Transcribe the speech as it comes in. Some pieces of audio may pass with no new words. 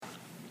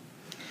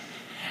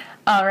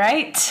All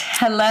right.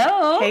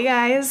 Hello. Hey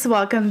guys,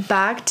 welcome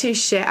back to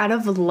Shit Out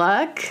of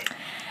Luck.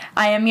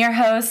 I am your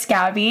host,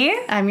 Gabby.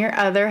 I'm your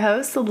other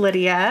host,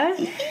 Lydia.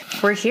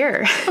 We're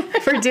here.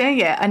 We're doing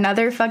it.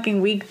 Another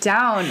fucking week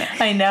down.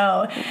 I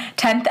know.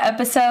 10th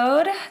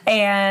episode,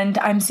 and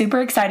I'm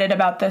super excited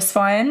about this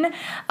one.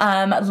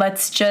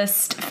 Let's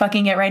just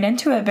fucking get right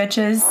into it,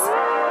 bitches.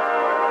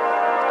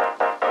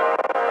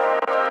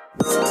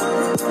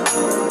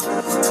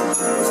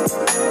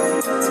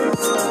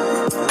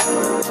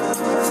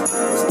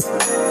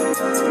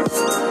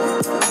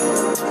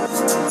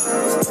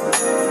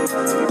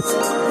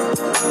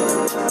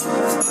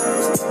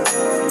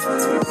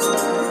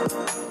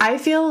 I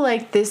feel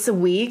like this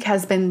week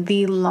has been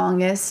the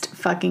longest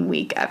fucking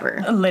week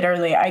ever.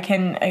 Literally,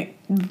 I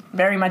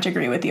very much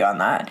agree with you on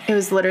that. It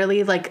was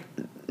literally like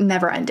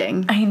never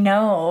ending. I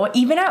know.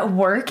 Even at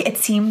work, it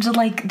seemed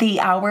like the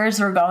hours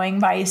were going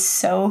by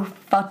so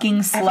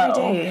fucking slow.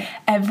 Every day.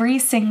 Every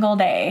single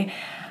day.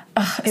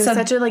 It was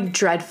such a like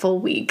dreadful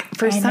week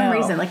for some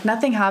reason. Like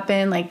nothing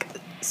happened. Like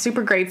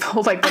super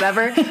grateful, like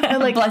whatever. But,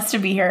 like blessed to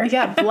be here.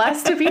 Yeah,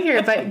 blessed to be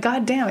here. But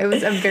goddamn, it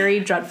was a very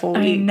dreadful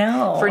week. I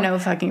know. For no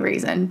fucking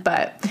reason.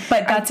 But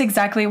that's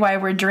exactly why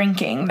we're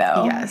drinking,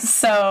 though. Yes.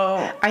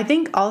 So I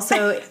think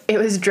also it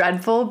was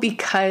dreadful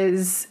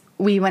because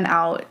we went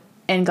out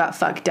and got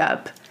fucked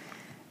up.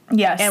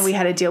 Yes. And we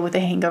had to deal with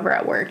a hangover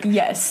at work.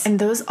 Yes. And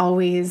those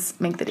always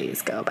make the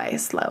days go by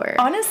slower.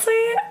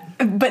 Honestly,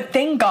 but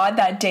thank God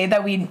that day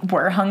that we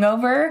were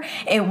hungover,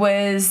 it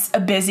was a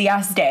busy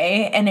ass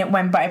day and it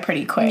went by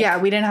pretty quick. Yeah,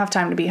 we didn't have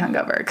time to be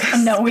hungover.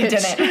 No, we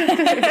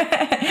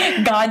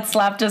didn't. God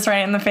slapped us right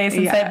in the face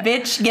and said,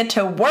 bitch, get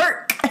to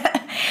work.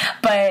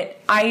 But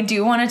I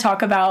do want to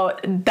talk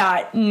about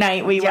that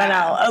night we went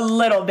out a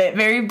little bit,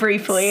 very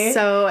briefly.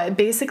 So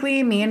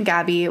basically, me and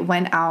Gabby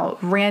went out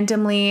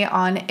randomly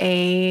on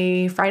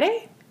a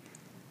Friday?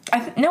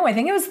 I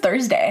think it was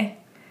Thursday.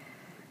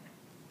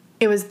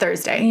 It was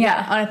Thursday.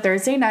 Yeah. On a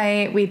Thursday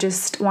night, we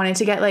just wanted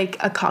to get like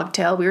a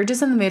cocktail. We were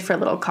just in the mood for a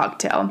little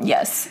cocktail.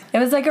 Yes. It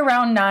was like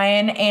around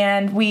 9,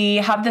 and we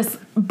have this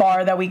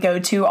bar that we go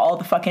to all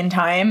the fucking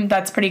time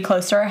that's pretty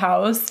close to our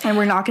house. And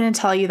we're not going to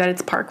tell you that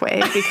it's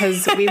Parkway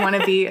because we want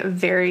to be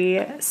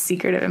very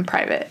secretive and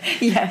private.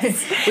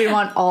 Yes. We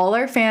want all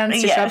our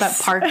fans to show up at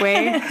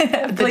Parkway.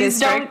 Please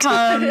don't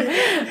come.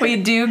 We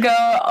do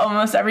go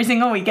almost every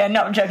single weekend.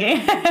 No, I'm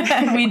joking.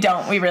 We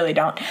don't. We really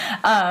don't.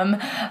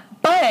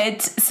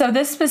 But, so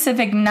this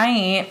specific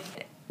night,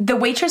 the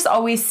waitress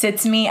always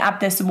sits me at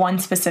this one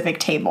specific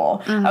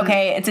table,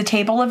 okay? It's a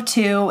table of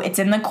 2. It's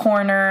in the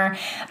corner.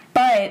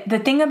 But the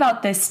thing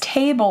about this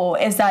table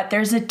is that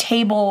there's a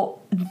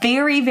table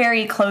very,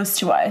 very close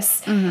to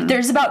us.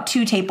 There's about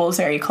 2 tables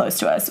very close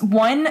to us.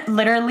 One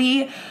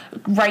literally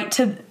right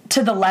to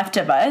the left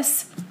of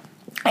us.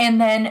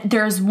 And then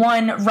there's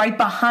one right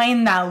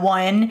behind that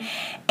one,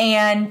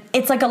 and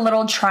it's like a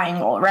little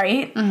triangle,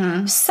 right?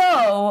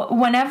 So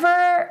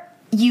whenever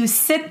you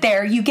sit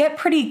there, you get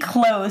pretty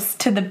close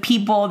to the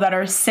people that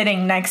are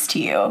sitting next to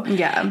you.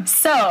 Yeah.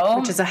 So,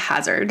 which is a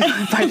hazard,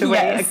 by the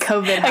way, a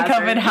COVID hazard. A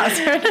COVID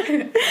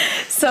hazard.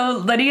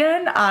 So Lydia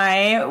and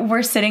I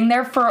were sitting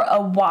there for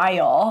a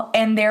while,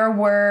 and there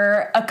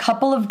were a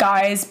couple of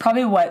guys,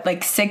 probably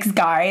like 6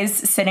 guys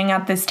sitting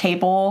at this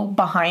table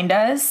behind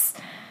us.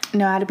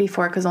 No, it had to be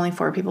 4 because only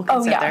 4 people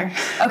could sit there.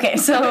 Okay,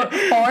 so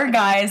 4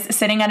 guys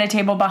sitting at a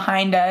table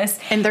behind us.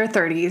 In their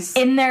 30s.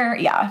 In their,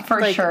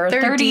 for like sure.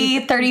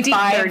 30,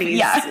 35. Deep 30s.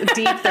 Yeah.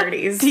 Deep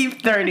 30s.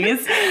 Deep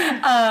 30s.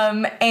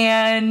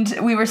 And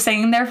we were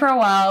sitting there for a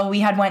while.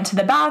 We had went to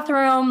the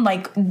bathroom.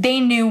 Like,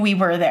 they knew we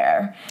were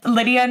there.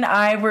 Lydia and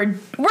I we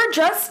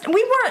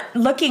weren't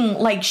looking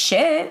like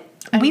shit.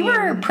 We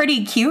were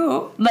pretty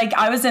cute. Like,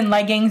 I was in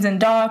leggings and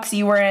docks.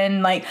 You were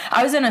in, I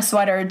was in a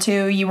sweater,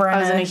 too. You were in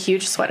I was in a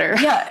huge sweater.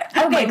 Yeah.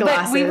 Okay,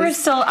 but we were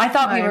still, I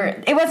thought we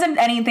were, it wasn't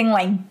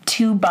anything,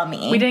 too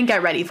bummy. We didn't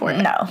get ready for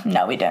it.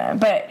 No, we didn't.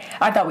 But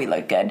I thought we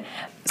looked good.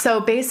 So,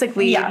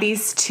 basically,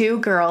 these 2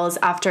 girls,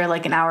 after,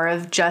 an hour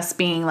of just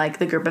being,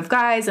 the group of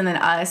guys and then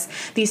us,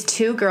 these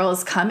 2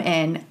 girls come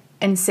in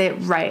and sit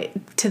right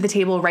to the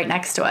table right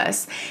next to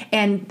us.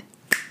 And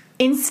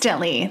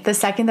instantly, the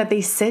second that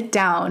they sit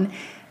down,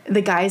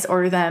 the guys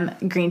order them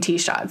green tea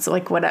shots,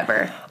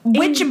 whatever.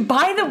 Which,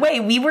 by the way,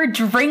 we were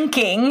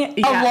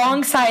drinking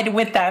alongside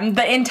with them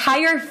the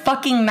entire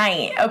fucking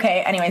night.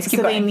 Okay, anyways, keep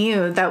going. So they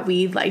knew that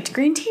we liked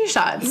green tea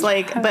shots.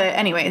 But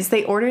anyways,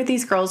 they ordered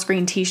these girls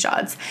green tea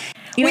shots.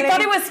 We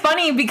thought it was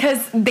funny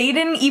because they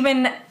didn't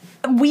even...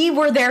 We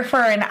were there for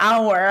an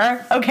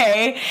hour,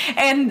 okay?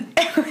 And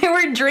we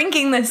were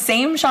drinking the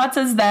same shots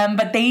as them,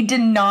 but they did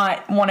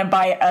not want to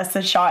buy us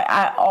a shot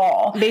at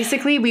all.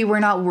 Basically, we were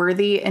not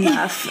worthy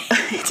enough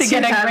to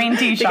get a green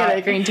tea shot. To get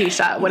a green tea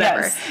shot,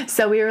 whatever. Yes.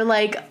 So we were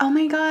like, oh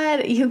my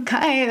God, you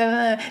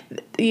guys,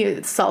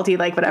 salty,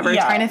 whatever,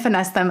 trying to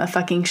finesse them a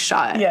fucking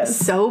shot. Yes.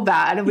 So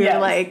bad. We were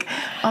like,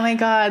 oh my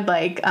God,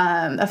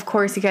 of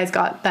course you guys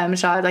got them a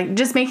shot.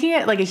 Just making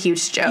it a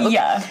huge joke.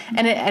 Yeah.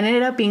 And it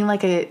ended up being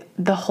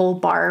the whole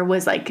bar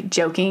was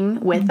joking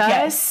with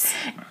us.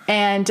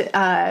 And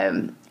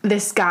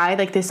this guy,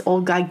 like this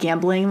old guy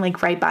gambling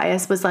like right by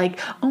us was like,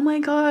 oh my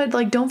God,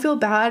 like don't feel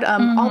bad.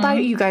 I'll buy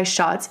you guys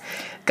shots.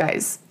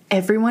 Guys,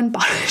 everyone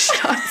bought us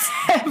shots.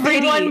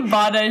 Everyone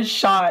bought us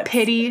shots.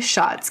 Pity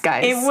shots,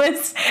 guys. It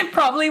was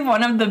probably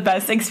one of the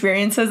best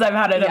experiences I've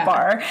had at a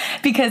bar,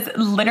 because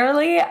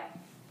literally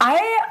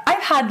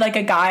I've had like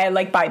a guy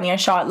like buy me a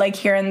shot like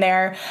here and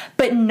there,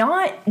 but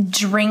not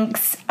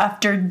drinks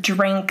after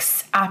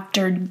drinks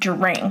after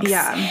drinks.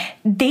 Yeah.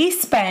 They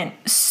spent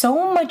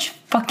so much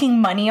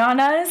fucking money on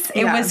us.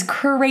 It was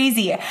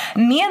crazy.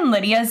 Me and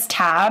Lydia's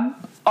tab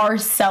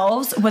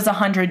ourselves was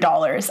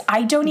 $100.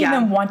 I don't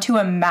even want to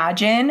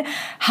imagine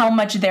how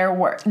much their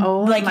worth,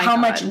 like how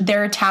much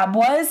their tab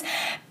was,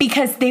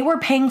 because they were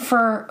paying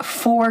for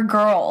 4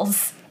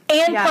 girls.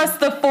 And plus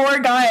the 4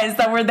 guys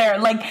that were there.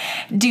 Like,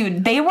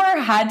 dude, they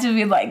had to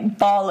be, like,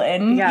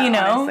 ballin', you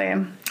know?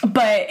 Honestly.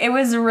 But it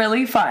was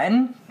really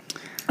fun.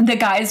 The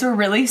guys were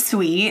really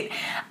sweet.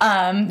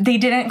 They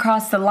didn't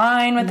cross the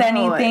line with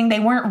anything. They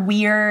weren't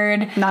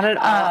weird. Not at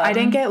all. I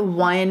didn't get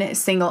one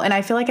single... And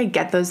I feel like I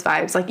get those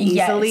vibes, like,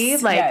 easily.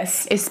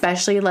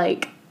 Especially,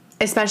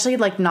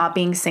 like, not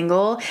being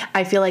single.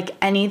 I feel like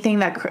anything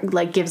that,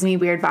 like, gives me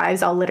weird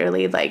vibes, I'll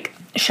literally, like...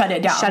 Shut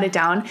it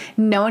down.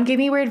 No one gave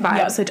me weird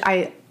vibes, which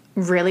I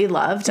really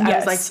loved. I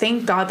was like,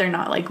 thank God they're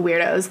not like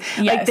weirdos.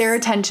 Like their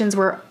attentions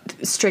were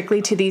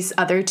strictly to these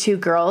other 2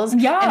 girls.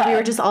 And we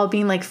were just all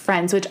being like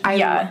friends, which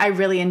I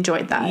really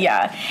enjoyed that.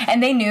 Yeah.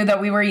 And they knew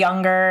that we were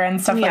younger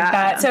and stuff like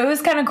that. So it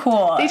was kind of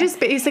cool. They just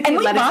basically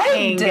let us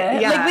hang.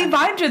 Like we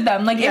vibed with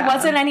them. Like it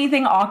wasn't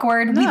anything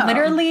awkward. No. We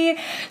literally,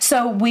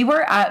 so we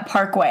were at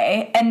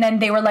Parkway and then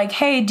they were like,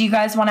 hey, do you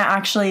guys want to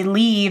actually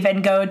leave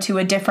and go to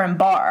a different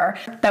bar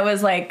that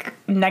was like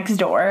next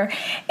door?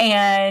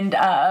 And,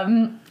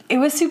 it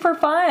was super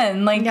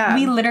fun. Like,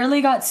 we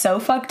literally got so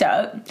fucked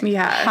up.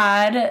 Yeah.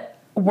 Had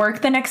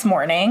work the next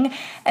morning.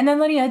 And then,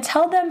 Lydia,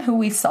 tell them who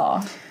we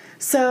saw.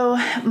 So,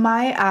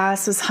 my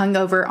ass was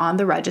hungover on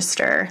the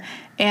register.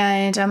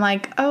 And I'm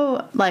like,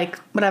 oh, like,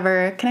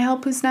 whatever. Can I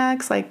help? Who's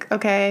next? Like,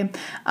 okay.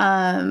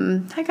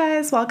 Hi,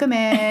 guys. Welcome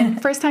in.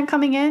 First time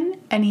coming in.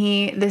 And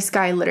this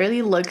guy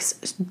literally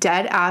looks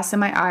dead ass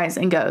in my eyes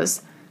and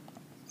goes,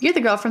 you're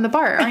the girl from the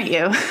bar, aren't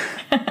you?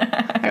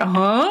 I go,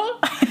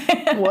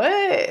 huh?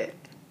 What?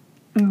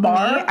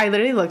 Bar? I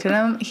literally looked at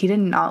him. He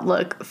did not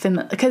look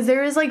familiar. Because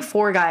there was like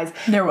 4 guys.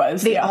 There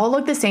was. They all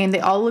look the same.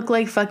 They all look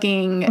like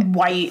fucking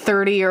white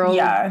 30-year-old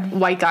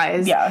white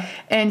guys. Yeah.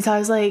 And so I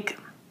was like,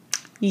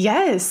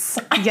 yes,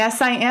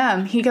 I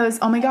am. He goes,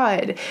 oh my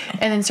God.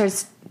 And then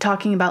starts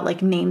talking about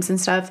like names and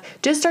stuff.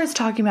 Just starts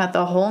talking about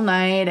the whole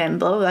night and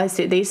blah, blah, blah.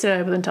 They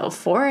stayed up until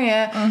 4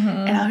 a.m.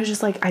 And I was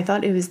just like, I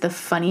thought it was the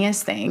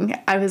funniest thing.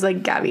 I was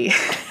like, Gabby.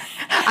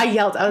 I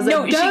yelled. I was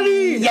like, Gabby!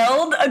 She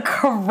yelled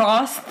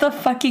across the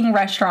fucking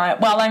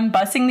restaurant while I'm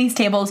bussing these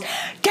tables.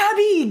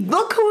 Gabby,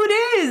 look who it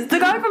is. The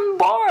guy from the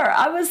bar.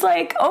 I was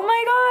like, oh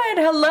my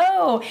God,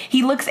 hello.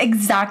 He looks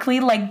exactly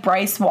like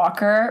Bryce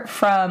Walker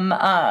from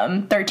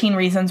 13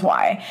 Reasons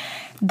Why.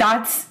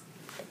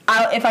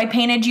 If I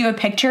painted you a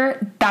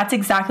picture, that's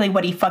exactly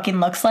what he fucking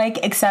looks like,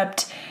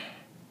 except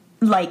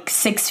like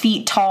 6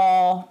 feet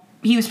tall.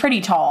 He was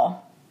pretty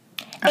tall.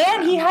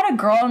 And he had a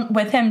girl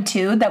with him,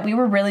 too, that we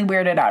were really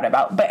weirded out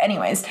about. But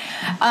anyways,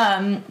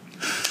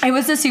 it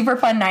was a super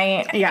fun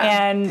night. Yeah.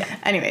 And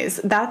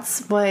anyways,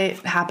 that's what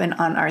happened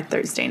on our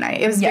Thursday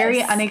night. It was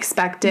very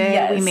unexpected.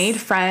 Yes. We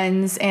made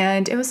friends,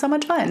 and it was so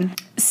much fun.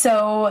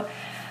 So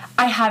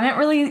I haven't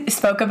really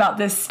spoke about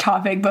this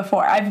topic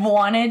before. I've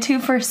wanted to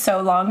for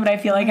so long, but I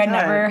feel like I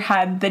never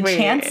had the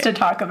chance to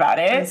talk about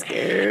it. I'm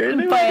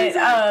scared.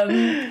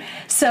 But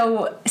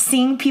so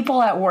seeing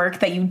people at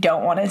work that you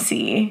don't want to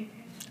see.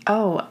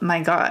 Oh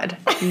my God.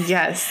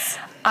 Yes.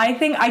 I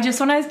think I just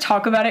want to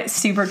talk about it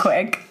super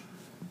quick.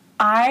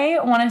 I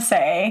want to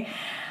say,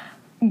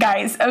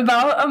 guys,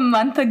 about a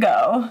month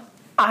ago,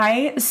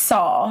 I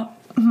saw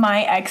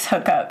my ex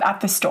hookup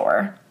at the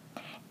store.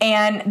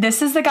 And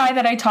this is the guy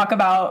that I talk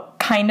about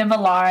kind of a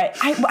lot.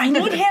 I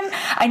need him.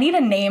 I need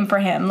a name for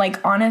him. Like,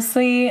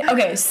 honestly.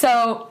 Okay,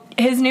 so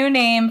his new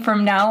name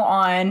from now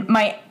on,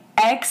 my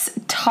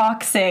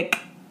ex-toxic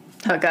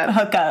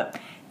hookup.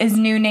 His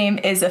new name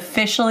is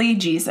officially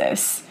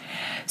Jesus.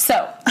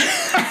 So.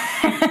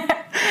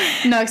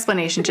 No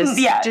explanation. Just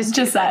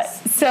that.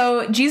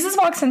 So Jesus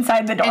walks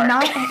inside the door. And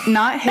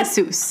not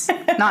Jesus.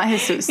 Not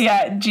Jesus.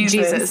 Yeah,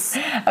 Jesus.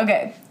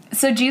 Okay.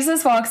 So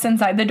Jesus walks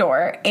inside the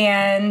door,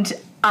 and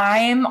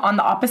I'm on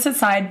the opposite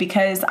side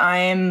because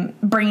I'm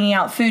bringing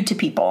out food to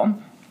people.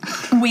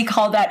 We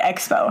call that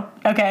expo,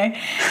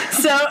 okay?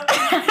 So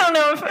I don't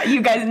know if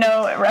you guys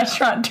know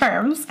restaurant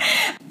terms.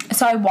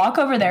 So I walk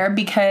over there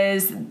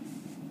because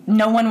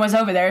no one was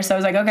over there, so I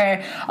was like,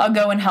 okay, I'll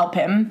go and help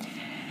him.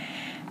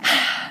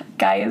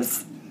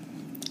 Guys,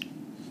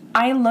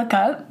 I look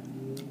up,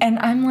 and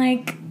I'm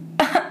like,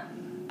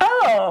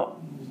 oh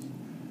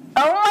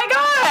my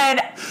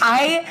God.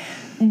 I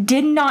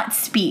did not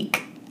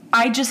speak.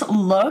 I just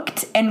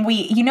looked, and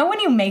you know when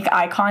you make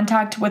eye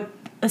contact with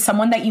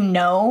someone that you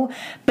know,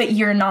 but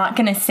you're not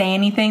going to say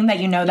anything that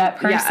you know that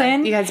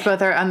person. Yeah, you guys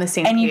both are on the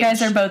same page. And you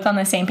guys are both on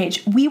the same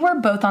page. We were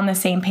both on the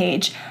same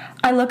page.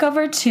 I look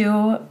over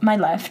to my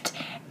left,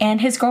 and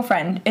his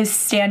girlfriend is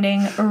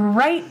standing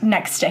right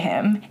next to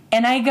him.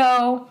 And I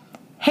go,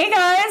 hey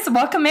guys,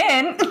 welcome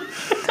in.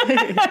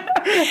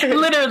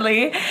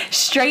 Literally,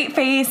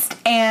 straight-faced.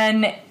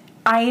 And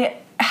I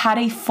had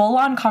a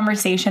full-on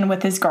conversation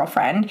with his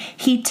girlfriend.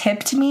 He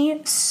tipped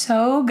me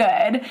so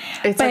good.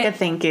 It's like a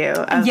thank you.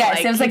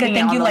 Yes, it was like a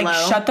thank you, like,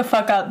 shut the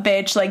fuck up,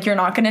 bitch. Like, you're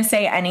not going to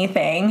say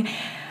anything.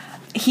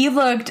 He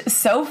looked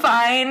so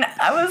fine.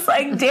 I was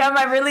like, damn,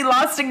 I really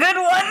lost a good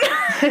one.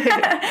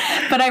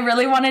 But I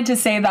really wanted to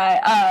say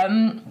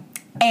that.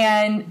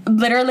 And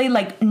literally,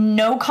 like,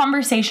 no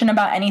conversation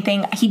about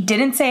anything. He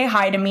didn't say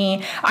hi to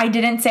me. I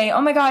didn't say,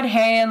 oh my God,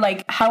 hey,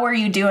 like, how are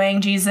you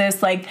doing,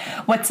 Jesus? Like,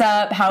 what's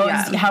up? How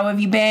have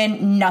you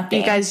been?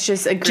 Nothing. You guys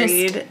just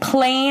agreed. Just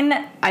plain.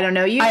 I don't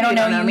know you. I don't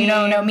know you. You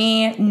don't know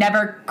me.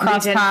 Never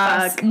crossed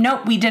paths.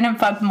 Nope, we didn't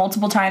fuck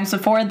multiple times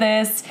before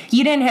this.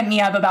 You didn't hit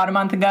me up about a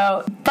month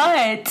ago.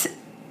 But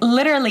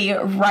literally,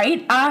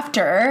 right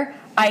after,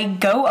 I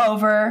go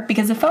over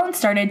because the phone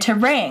started to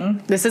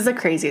ring. This is the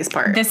craziest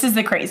part. This is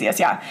the craziest,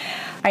 yeah.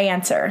 I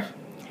answer,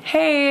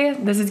 hey,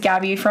 this is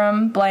Gabby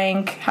from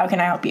blank. How can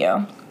I help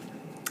you?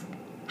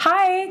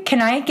 Hi,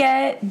 can I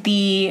get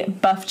the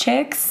Buff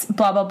Chicks,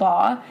 blah, blah,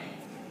 blah.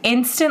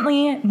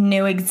 Instantly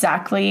knew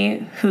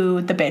exactly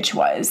who the bitch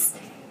was.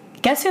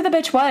 Guess who the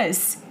bitch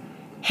was?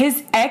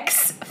 His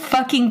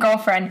ex-fucking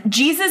girlfriend.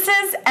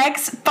 Jesus's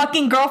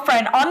ex-fucking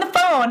girlfriend on the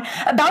phone,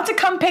 about to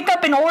come pick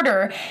up an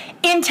order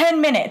in 10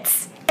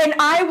 minutes. And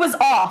I was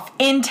off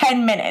in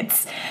 10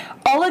 minutes.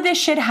 All of this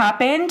shit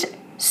happened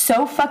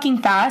so fucking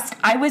fast.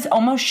 I was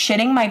almost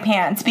shitting my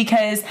pants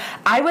because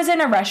I was in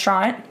a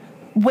restaurant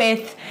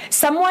with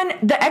someone,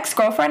 the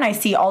ex-girlfriend I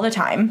see all the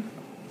time.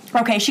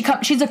 Okay,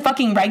 she's a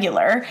fucking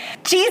regular.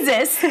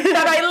 Jesus, that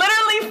I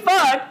literally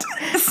fucked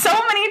so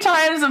many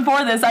times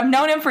before this. I've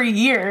known him for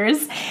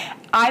years.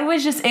 I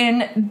was just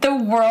in the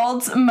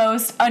world's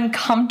most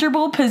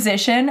uncomfortable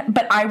position,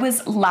 but I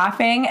was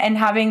laughing and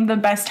having the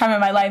best time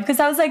of my life because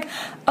I was like,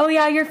 oh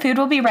yeah, your food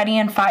will be ready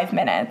in 5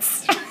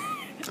 minutes.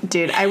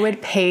 Dude, I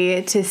would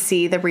pay to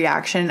see the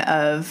reaction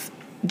of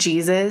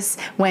Jesus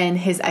when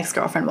his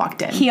ex-girlfriend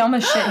walked in. He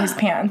almost shit his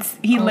pants.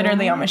 He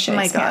literally almost shit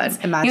his pants.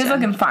 Imagine. He was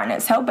looking fine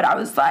as hell, but I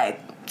was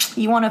like,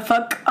 you want to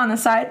fuck on the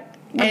side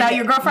without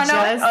your girlfriend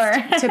just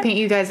out? Or to paint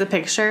you guys a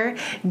picture,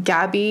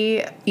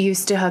 Gabby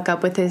used to hook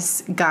up with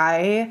this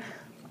guy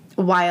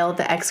while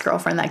the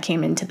ex-girlfriend that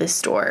came into the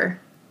store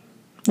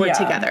were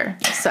together.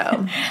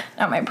 So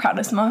not my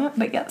proudest moment,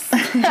 but yes.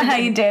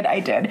 I did.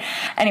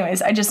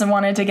 Anyways, I just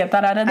wanted to get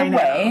that out of the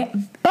way.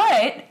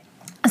 But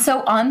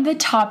so on the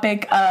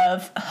topic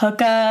of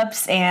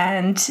hookups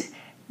and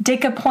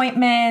dick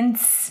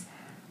appointments,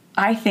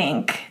 I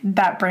think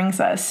that brings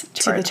us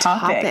to our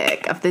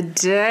topic of the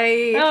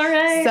day. All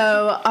right.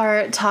 So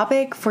our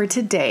topic for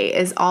today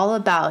is all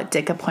about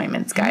dick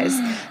appointments, guys.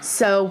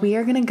 So we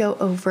are going to go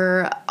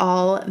over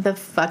all the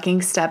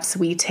fucking steps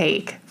we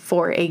take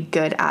for a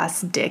good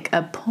ass dick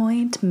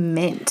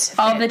appointment.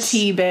 All the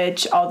tea,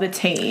 bitch. All the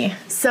tea.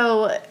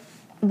 So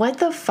what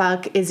the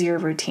fuck is your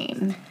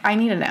routine? I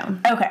need to know.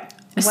 Okay.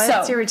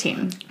 What's your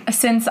routine?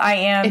 Since I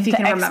am if you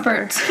can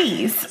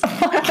expertise.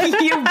 Fuck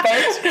you,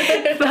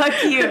 bitch.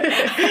 Fuck you.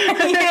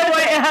 You know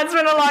what? It has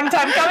been a long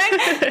time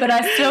coming, but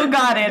I still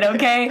got it,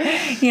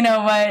 okay? You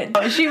know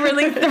what? She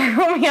really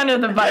threw me under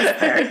the bus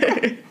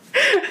there.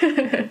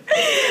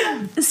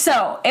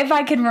 So, if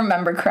I can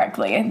remember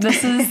correctly,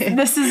 this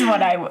is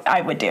what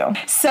I would do.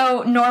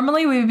 So,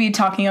 normally we would be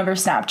talking over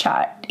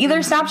Snapchat. Either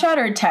Snapchat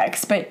or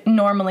text, but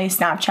normally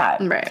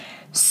Snapchat. Right.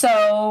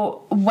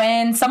 So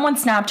when someone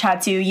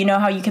Snapchats you, you know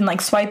how you can like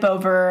swipe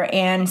over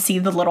and see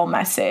the little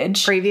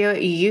message. Preview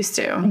it, you used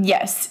to.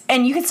 Yes.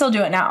 And you can still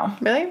do it now.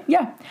 Really?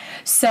 Yeah.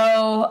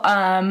 So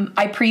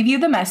I preview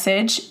the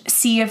message,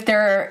 see if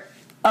they're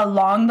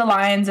along the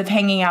lines of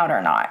hanging out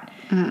or not.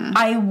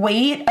 I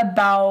wait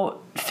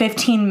about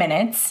 15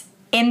 minutes.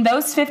 In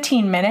those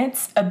 15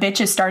 minutes, a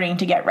bitch is starting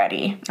to get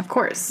ready. Of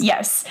course.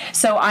 Yes.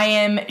 So I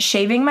am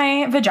shaving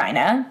my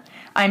vagina.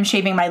 I'm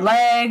shaving my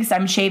legs.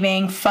 I'm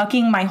shaving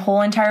fucking my whole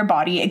entire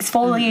body,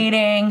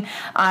 exfoliating.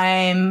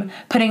 I'm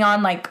putting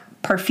on like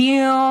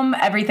perfume,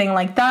 everything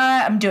like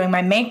that. I'm doing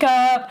my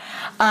makeup.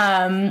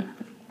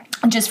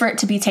 Just for it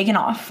to be taken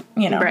off,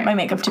 you know, my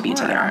makeup to be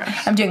taken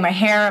off. I'm doing my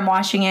hair, I'm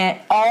washing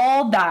it,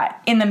 all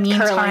that in the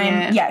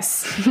meantime,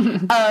 yes,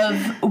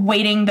 of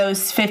waiting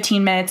those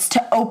 15 minutes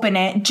to open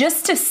it,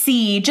 just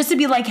to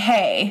be like,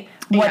 hey,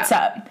 what's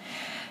up?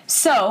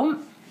 So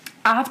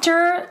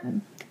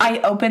after I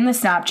open the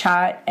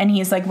Snapchat and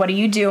he's like, what are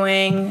you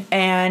doing?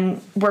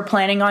 And we're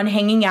planning on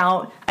hanging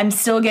out. I'm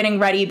still getting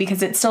ready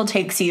because it still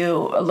takes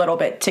you a little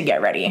bit to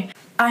get ready.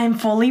 I'm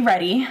fully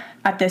ready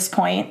at this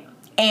point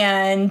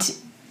and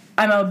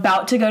I'm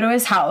about to go to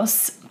his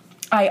house.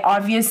 I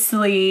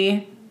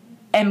obviously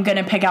am going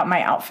to pick out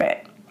my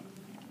outfit.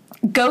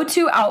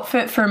 Go-to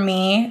outfit for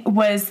me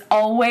was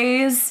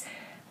always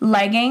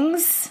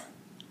leggings,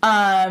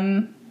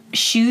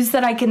 shoes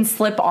that I can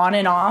slip on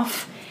and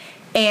off,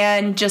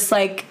 and just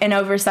like an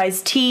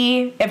oversized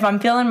tee. If I'm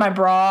feeling my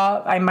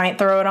bra, I might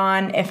throw it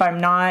on. If I'm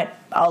not,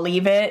 I'll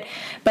leave it.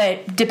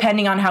 But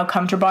depending on how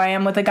comfortable I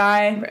am with a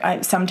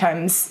guy,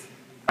 sometimes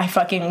I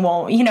fucking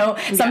won't,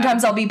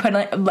 sometimes I'll be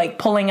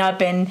pulling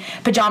up in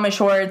pajama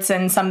shorts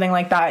and something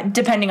like that,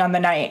 depending on the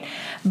night.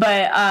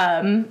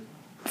 But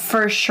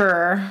for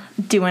sure,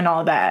 doing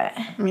all that.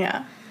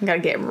 Yeah. You gotta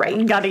get it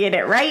right. Gotta get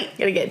it right.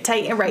 Gotta get it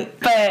tight and right.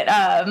 But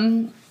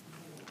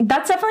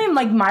that's definitely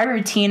like my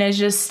routine, is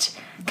just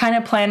kind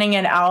of planning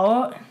it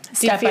out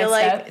step by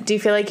step. Do you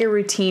feel like your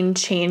routine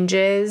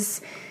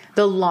changes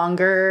the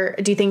longer?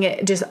 Do you think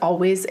it just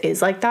always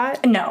is like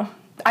that? No,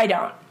 I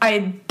don't.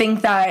 I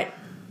think that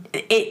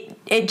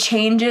it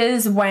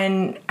changes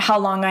how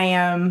long I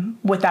am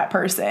with that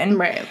person.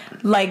 Right.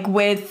 Like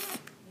with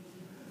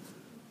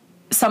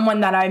someone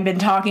that I've been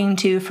talking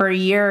to for a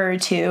year or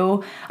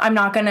two, I'm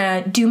not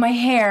gonna do my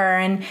hair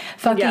and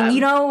fucking,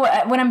 you know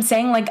what I'm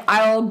saying? Like,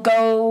 I'll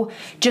go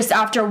just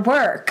after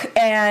work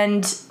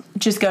and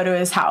just go to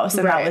his house,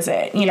 and that was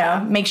it. You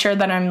know, make sure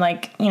that I'm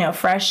like,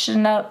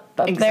 freshen up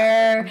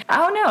there. I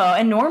don't know.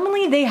 And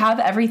normally they have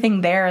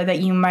everything there that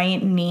you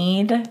might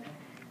need.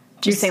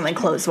 You're saying like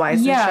clothes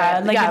wise, yeah,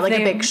 and shit. Like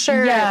a big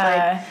shirt,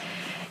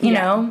 you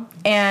know,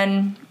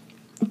 and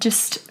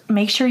just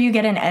make sure you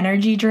get an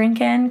energy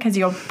drink in, because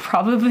you'll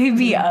probably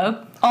be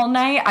up all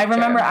night. I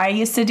remember I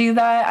used to do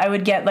that. I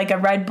would get like a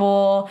Red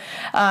Bull,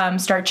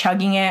 start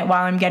chugging it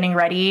while I'm getting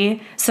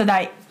ready, so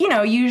that,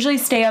 usually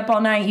stay up all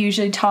night,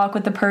 usually talk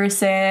with the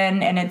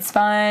person, and it's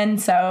fun.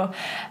 So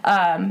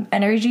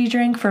energy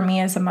drink for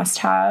me is a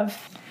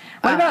must-have.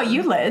 What about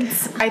you,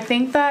 Lids? I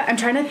think that I'm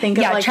trying to think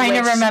of like trying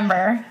to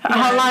remember.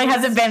 How long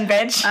has it been,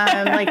 bitch?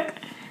 Like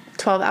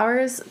 12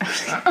 hours.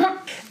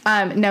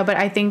 No, but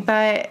I think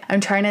that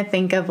I'm trying to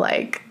think of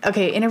like,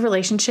 okay, in a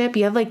relationship,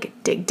 you have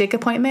like dick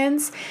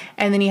appointments,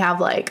 and then you have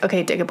like,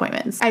 okay, dick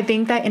appointments. I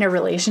think that in a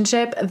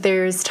relationship,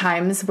 there's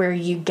times where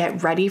you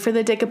get ready for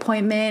the dick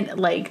appointment,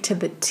 like to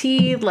the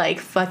T, like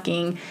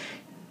fucking.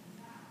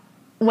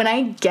 When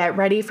I get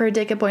ready for a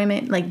dick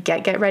appointment, like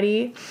get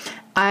ready,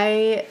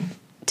 I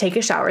take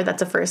a shower.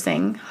 That's the first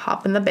thing.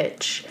 Hop in the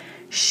bitch.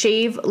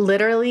 Shave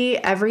literally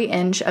every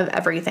inch of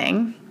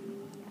everything.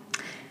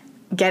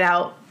 Get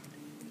out.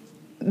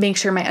 Make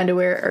sure my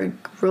underwear are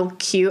real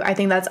cute. I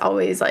think that's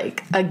always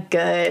like a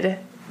good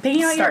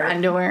picking out your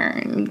underwear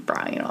and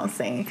bra, you know what I'm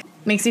saying?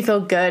 Makes you feel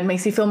good,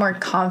 makes you feel more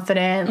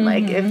confident. Mm-hmm.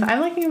 Like if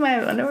I'm liking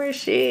my underwear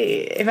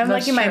sheet, if I'm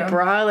liking my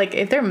bra, like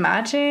if they're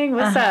matching,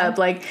 what's up?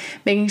 Like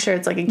making sure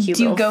it's like a cute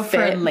little fit. Do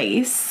you go for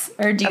lace?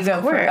 Or do you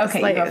go for lace.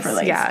 You go for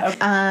lace.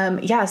 Yeah.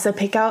 Okay. So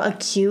pick out a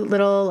cute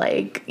little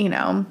like,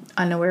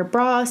 underwear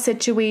bra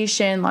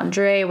situation,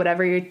 lingerie,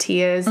 whatever your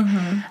tea is.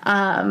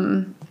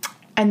 Mm-hmm.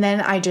 And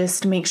then I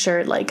just make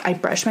sure, like, I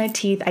brush my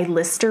teeth, I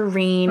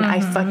Listerine,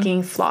 I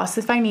fucking floss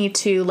if I need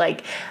to,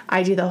 like,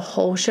 I do the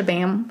whole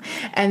shabam.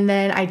 And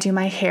then I do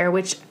my hair,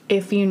 which,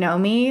 if you know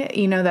me,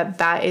 you know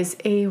that is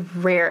a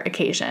rare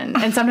occasion.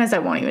 And sometimes I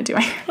won't even do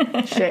my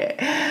hair. Shit.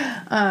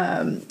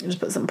 Just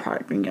put some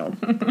product and,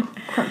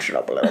 crunch it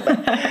up a little bit.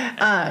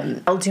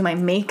 I'll do my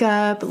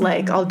makeup,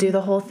 like, I'll do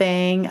the whole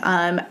thing.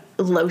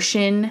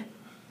 Lotion.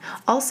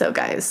 Also,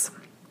 guys,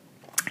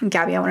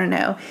 Gabby, I want to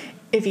know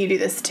if you do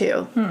this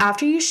too.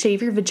 After you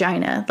shave your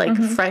vagina, like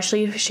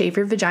freshly shave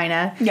your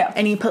vagina,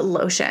 and you put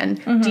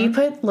lotion, do you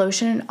put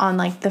lotion on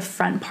like the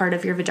front part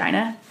of your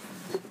vagina?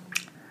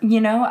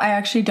 I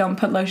actually don't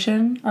put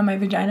lotion on my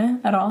vagina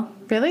at all.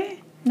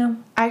 Really? No.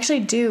 I actually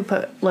do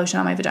put lotion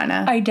on my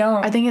vagina. I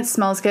don't. I think it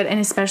smells good, and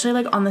especially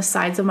like on the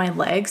sides of my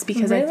legs,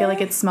 because I feel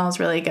like it smells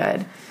really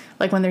good.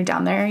 Like when they're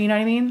down there, you know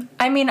what I mean?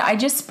 I mean, I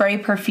just spray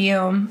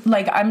perfume.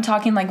 Like I'm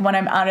talking like when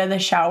I'm out of the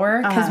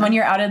shower, because when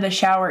you're out of the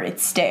shower, it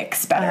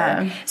sticks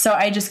better. So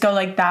I just go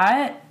like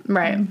that.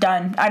 Right.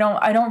 Done. I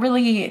don't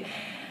really.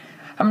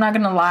 I'm not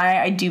gonna lie.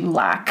 I do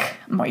lack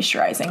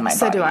moisturizing my body.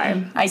 So do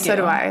I. I do. So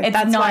do I. It's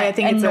That's not why I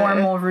think it's a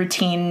normal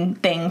routine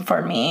thing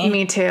for me.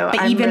 Me too.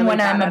 But even really when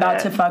I'm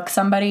about to fuck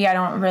somebody, I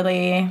don't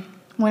really.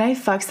 When I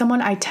fuck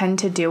someone, I tend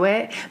to do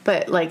it,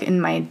 but like in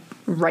my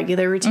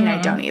regular routine,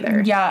 I don't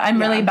either. Yeah, I'm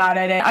really bad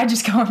at it. I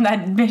just go on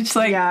that bitch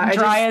like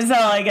dry as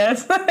hell, I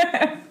guess.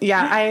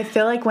 Yeah, I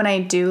feel like when I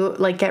do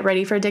like get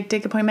ready for a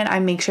dick appointment, I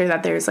make sure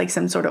that there's like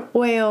some sort of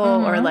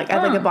oil or like I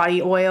have like a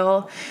body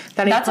oil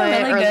that I put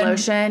really or good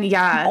lotion.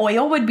 Yeah,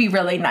 oil would be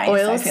really nice.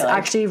 Oil's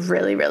actually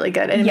really really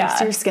good, and it makes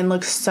your skin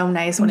look so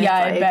nice when it's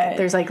like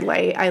there's like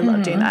light. I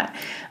love doing that.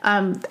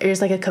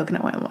 There's like a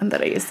coconut oil one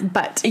that I use,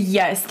 but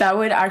yes, that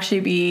would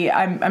actually be.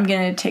 I'm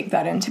gonna take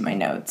that into my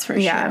notes for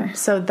sure. Yeah,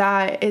 so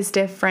that is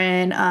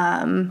different.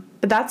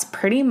 But that's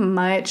pretty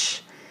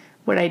much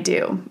what I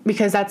do,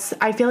 because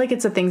I feel like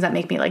it's the things that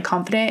make me like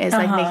confident is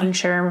like making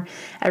sure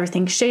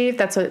everything's shaved.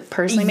 That's what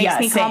personally makes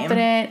me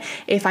confident.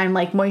 If I'm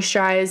like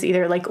moisturized,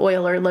 either like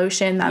oil or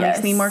lotion, that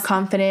makes me more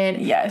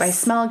confident. Yes. If I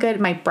smell good,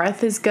 my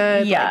breath is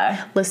good.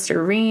 Yeah. Like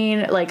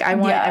Listerine, like I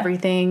want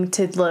everything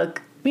to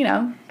look,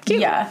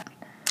 cute. Yeah.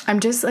 I'm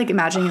just like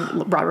imagining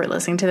Robert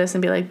listening to this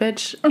and be like,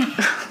 bitch,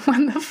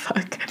 when the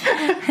fuck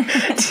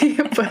do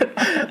you put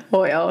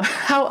oil?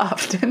 How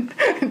often?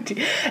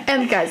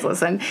 And guys,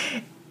 listen,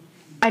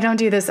 I don't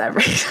do this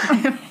every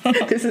time.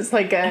 This is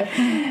like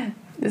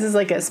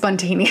a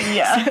spontaneous.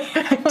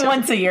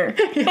 Once a year.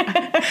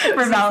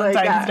 For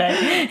Valentine's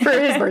Day. For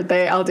his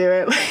birthday, I'll do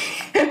it.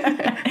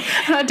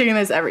 I'm not doing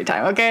this every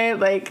time, okay?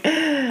 Like,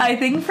 I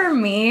think for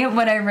me,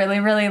 what I really,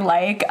 really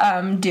like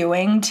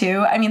doing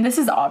too, I mean, this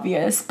is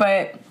obvious,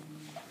 but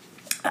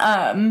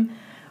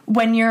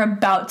when you're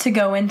about to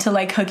go into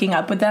like hooking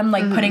up with them,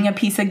 like putting a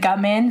piece of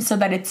gum in so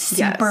that it's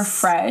super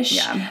fresh.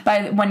 Yeah.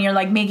 But when you're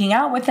like making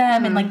out with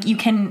them and like you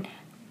can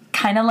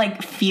kind of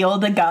like feel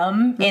the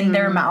gum in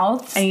their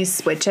mouths. And you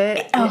switch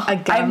it.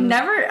 I've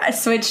never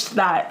switched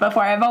that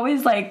before. I've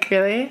always like...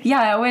 Really?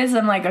 Yeah, I always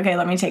am like, okay,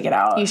 let me take it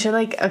out. You should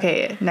like,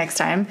 okay, next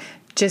time,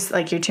 just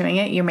like you're chewing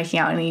it, you're making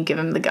out and you give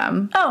him the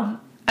gum. Oh.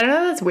 I don't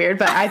know if that's weird,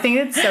 but I think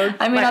it's so...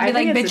 I mean, I'll be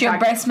like, bitch, your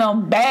breath smell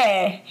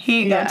bad.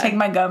 Here you go, take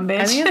my gum, bitch.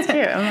 I think it's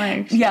cute. I'm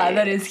like... Shit. Yeah,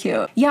 that is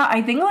cute. Yeah,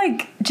 I think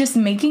like just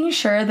making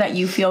sure that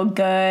you feel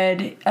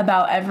good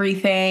about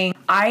everything.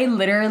 I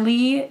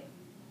literally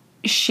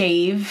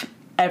shave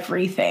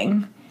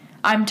everything.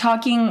 I'm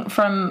talking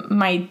from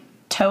my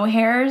toe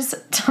hairs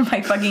to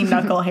my fucking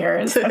knuckle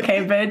hairs.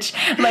 Okay, bitch?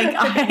 Like,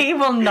 I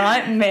will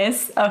not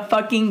miss a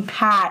fucking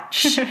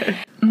patch.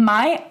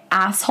 My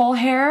asshole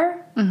hair,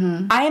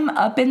 I'm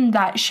up in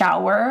that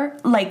shower,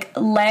 like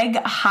leg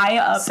high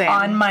up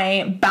on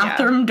my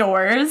bathroom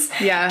doors.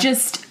 Yeah.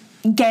 Just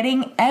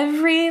getting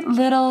every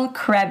little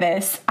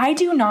crevice. I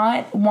do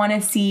not want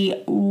to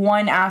see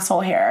one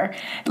asshole hair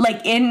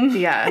like in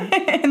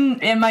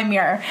my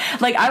mirror.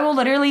 Like, I will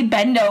literally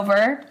bend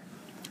over,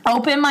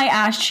 open my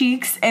ass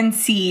cheeks and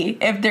see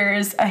if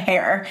there's a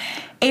hair.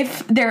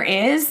 If there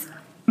is,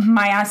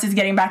 my ass is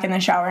getting back in the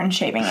shower and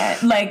shaving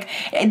it. Like,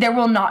 there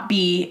will not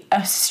be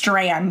a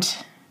strand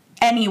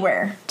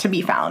anywhere to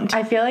be found.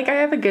 I feel like I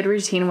have a good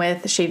routine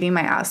with shaving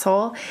my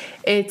asshole.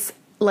 It's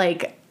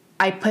like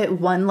I put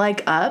one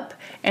leg up,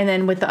 and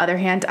then with the other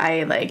hand,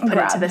 I like put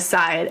it to the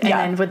side, and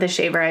then with the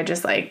shaver, I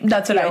just like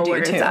that's what I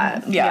do too.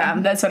 Yeah,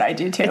 that's what I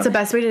do too. It's the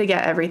best way to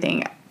get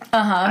everything.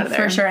 Out of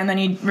there. For sure, and then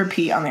you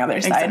repeat on the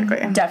other side.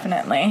 Exactly.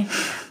 Definitely.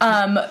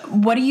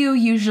 What do you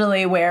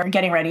usually wear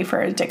getting ready for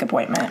a dick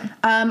appointment?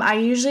 I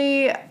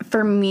usually,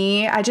 for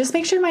me, I just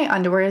make sure my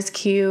underwear is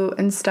cute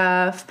and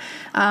stuff.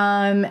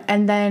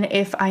 And then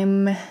if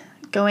I'm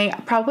going,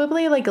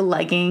 probably like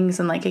leggings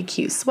and like a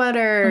cute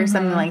sweater or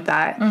something like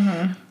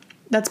that.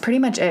 That's pretty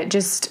much it.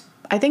 Just,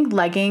 I think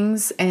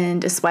leggings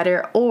and a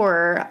sweater,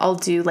 or I'll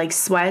do like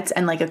sweats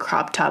and like a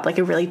crop top, like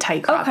a really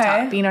tight crop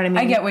top. You know what I mean?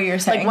 I get what you're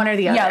saying. Like one or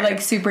the other. Yeah, like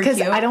super cute.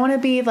 Because I don't want to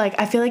be like,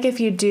 I feel like if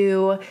you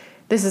do,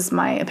 this is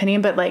my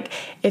opinion, but like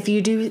if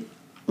you do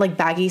like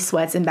baggy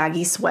sweats and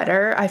baggy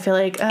sweater, I feel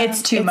like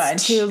it's too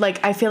much.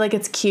 I feel like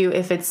it's cute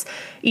if it's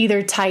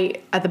either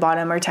tight at the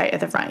bottom or tight at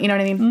the front. You know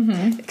what I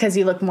mean? Because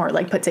you look more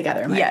like put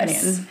together, in my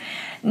opinion.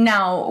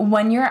 Now,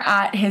 when you're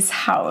at his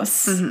house,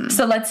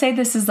 so let's say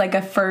this is like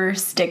a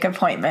first dick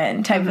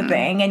appointment type of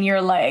thing, and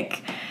you're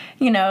like,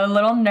 you know, a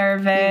little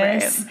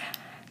nervous. Right.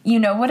 You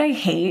know what I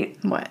hate?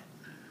 What?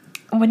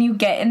 When you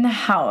get in the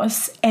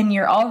house and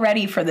you're all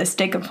ready for this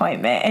dick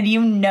appointment, and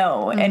you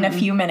know in a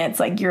few minutes,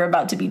 like, you're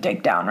about to be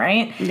dicked down,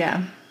 right?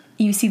 Yeah.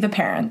 You see the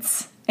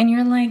parents, and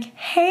you're like,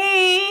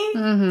 hey,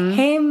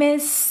 hey,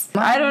 miss,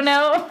 I don't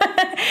know.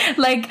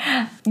 Like,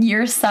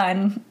 your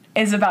son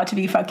is about to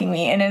be fucking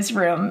me in his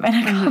room in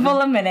a couple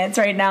of minutes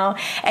right now,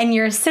 and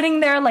you're sitting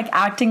there like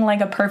acting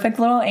like a perfect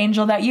little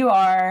angel that you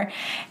are,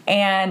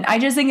 and I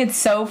just think it's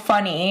so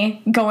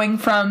funny going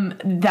from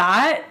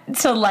that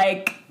to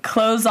like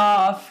clothes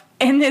off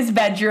in his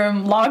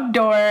bedroom, locked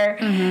door,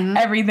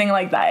 everything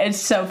like that. It's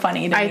so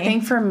funny to me. I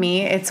think for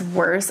me, it's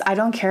worse. I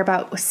don't care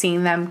about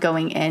seeing them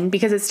going in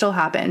because it still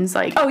happens.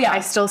 Like,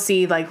 I still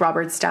see like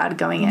Robert's dad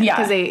going in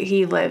because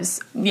he lives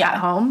at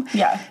home.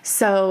 Yeah.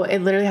 So it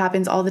literally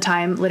happens all the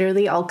time.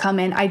 Literally, I'll come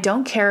in. I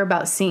don't care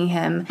about seeing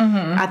him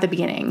at the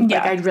beginning. Yeah.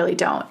 Like, I really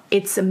don't.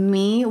 It's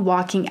me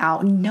walking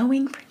out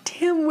knowing for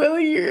damn well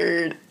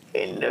you're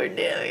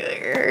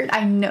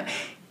I know.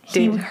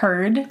 Dude, he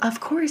heard? Of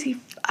course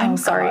I'm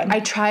sorry. God. I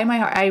try my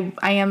hard.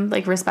 I am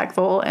like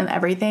respectful and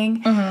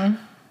everything.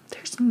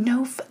 There's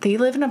no. They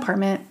live in an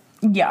apartment.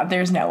 Yeah,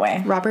 there's no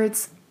way.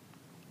 Robert's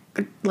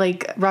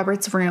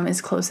room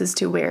is closest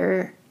to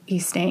where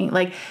he's staying.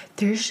 Like,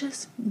 there's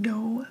just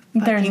no.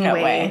 There's no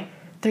way.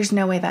 There's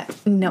no way that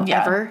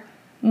ever.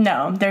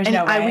 No, there's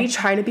no way. We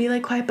try to be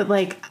like quiet, but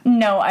like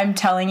no, I'm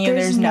telling you,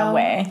 there's no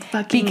way.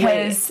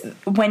 Because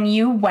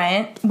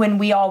when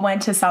we all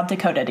went to South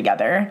Dakota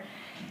together,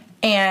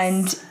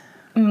 and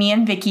me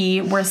and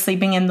Vicky were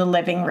sleeping in the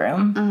living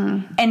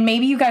room, and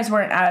maybe you guys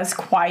weren't as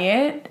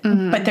quiet,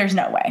 but there's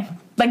no way.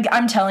 Like,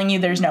 I'm telling you,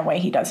 there's no way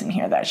he doesn't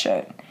hear that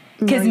shit.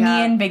 Because me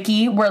and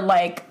Vicky were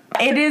like,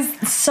 it is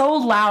so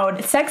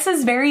loud. Sex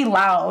is very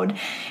loud.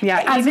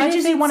 Yeah. As much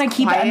as you want to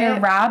keep it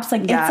under wraps,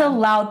 like, it's a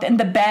loud, in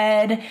the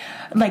bed,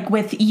 like,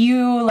 with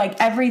you, like,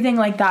 everything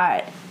like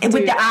that.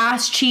 with the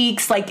ass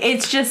cheeks. Like,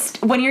 it's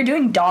just, when you're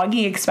doing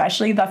doggy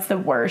especially, that's the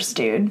worst,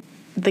 dude.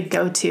 The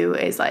go-to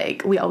is,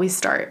 like, we always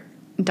start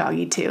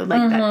doggy too.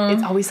 Like, that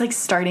it's always, like,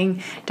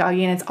 starting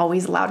doggy, and it's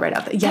always loud right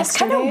out there. That's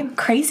kind of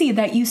crazy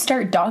that you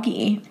start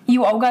doggy.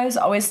 You all guys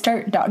always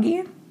start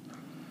doggy?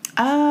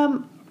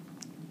 Not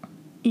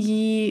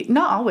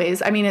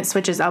always. I mean, it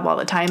switches up all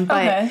the time,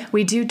 but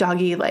we do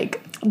doggy,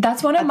 like...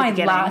 That's one of my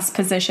last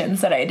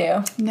positions that I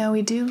do. No,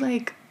 we do,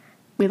 like...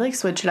 We, like,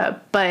 switch it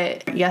up.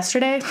 But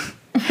yesterday,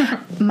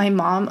 my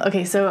mom...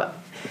 Okay, so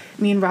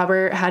me and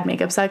Robert had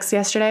makeup sex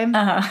yesterday.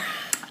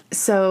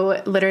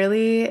 So,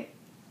 literally,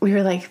 we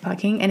were, like,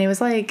 fucking, and it was,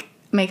 like...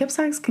 Makeup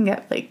sex can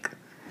get, like...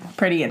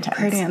 Pretty intense.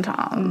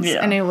 Yeah.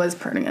 And it was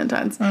pretty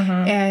intense.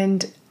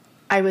 And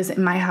I was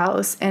in my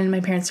house, and my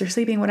parents were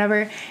sleeping,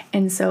 whatever,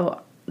 and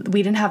so...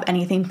 We didn't have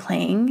anything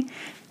playing,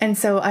 and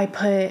so I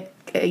put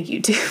a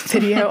YouTube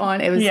video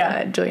on. It was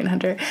Julian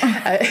Hunter.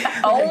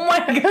 Oh my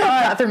god!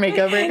 Bathroom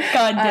makeover.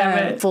 God damn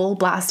it! Full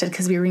blasted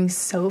because we were being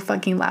so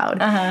fucking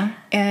loud.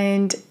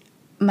 And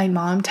my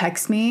mom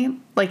texts me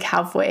like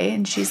halfway,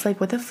 and she's like,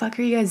 "What the fuck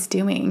are you guys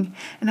doing?"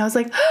 And I was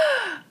like,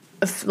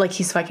 like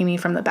he's fucking me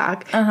from the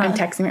back. I'm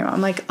texting my mom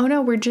like, "Oh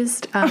no, we're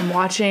just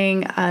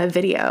watching a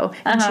video."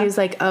 And she was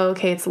like, "Oh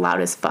okay, it's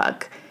loud as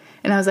fuck."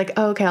 And I was like,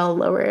 "Oh okay, I'll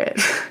lower it."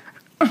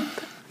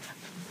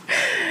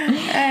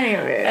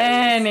 Anyways,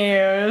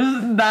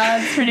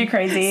 that's pretty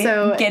crazy.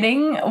 So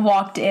getting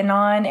walked in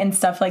on and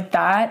stuff like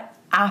that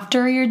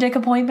after your dick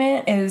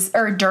appointment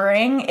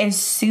during is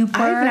super...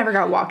 I've never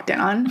got walked in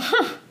on.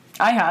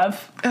 I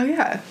have. Oh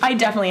yeah. I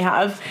definitely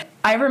have.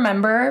 I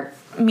remember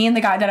me and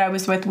the guy that I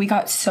was with, we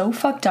got so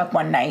fucked up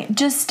one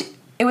night.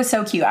 It was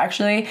so cute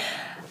actually.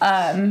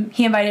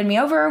 He invited me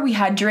over, we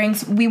had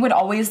drinks, we would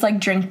always like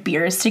drink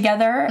beers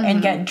together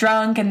and get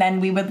drunk, and then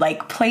we would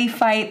like play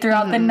fight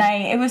throughout the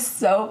night. It was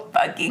so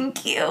fucking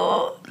cute.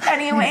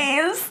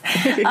 Anyways,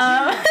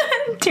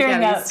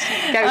 tearing up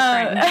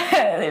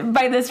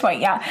by this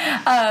point,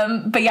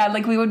 but yeah,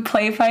 like we would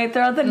play fight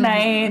throughout the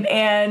night,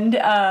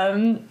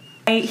 and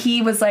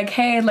he was like,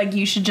 hey, like,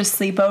 you should just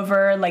sleep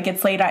over. Like,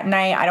 it's late at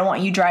night. I don't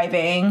want you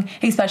driving,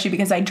 especially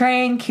because I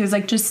drank. He was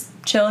like, just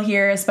chill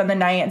here, spend the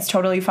night. It's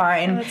totally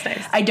fine. Oh, that's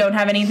nice. I don't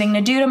have anything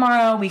to do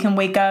tomorrow. We can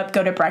wake up,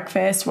 go to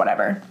breakfast,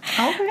 whatever.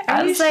 Okay.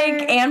 I was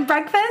like, and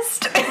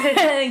breakfast?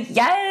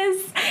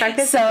 Yes.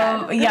 Breakfast.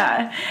 So,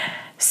 yeah.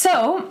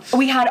 So,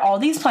 we had all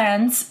these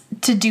plans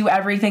to do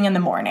everything in the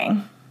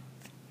morning.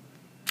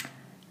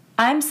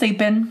 I'm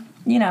sleeping,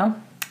 you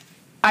know.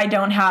 I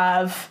don't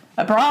have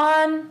a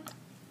bra on.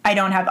 I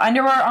don't have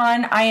underwear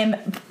on. I am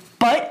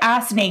butt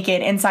ass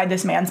naked inside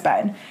this man's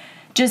bed.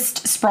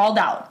 Just sprawled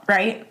out,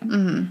 right?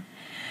 I'm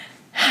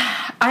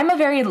a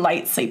very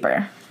light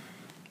sleeper.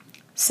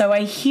 So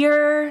I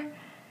hear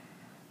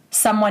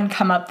someone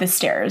come up the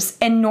stairs.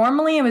 And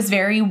normally it was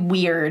very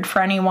weird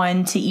for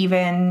anyone to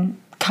even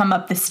come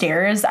up the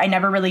stairs. I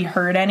never really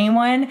heard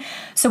anyone.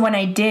 So when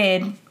I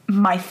did,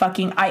 my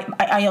fucking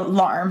I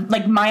alarm,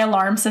 like my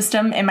alarm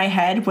system in my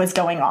head was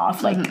going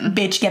off, like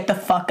bitch, get the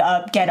fuck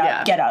up, get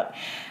up.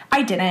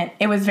 I didn't.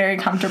 It was very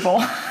comfortable.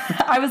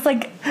 I was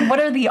like,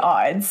 what are the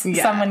odds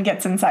someone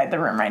gets inside the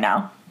room right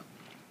now?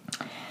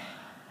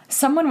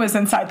 Someone was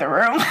inside the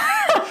room.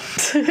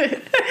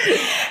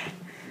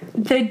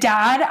 The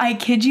dad, I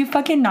kid you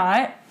fucking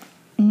not,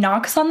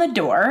 knocks on the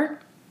door,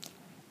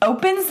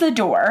 opens the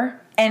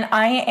door, and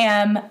I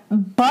am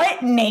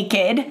butt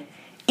naked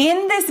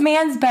in this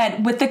man's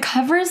bed with the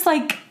covers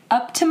like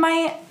up to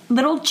my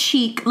little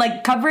cheek,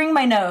 like covering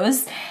my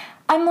nose.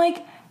 I'm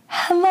like,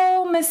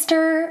 hello,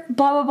 Mr.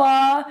 blah, blah,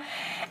 blah.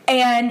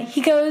 And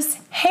he goes,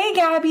 hey,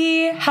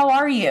 Gabby, how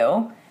are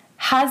you?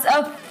 Has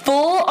a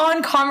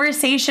full-on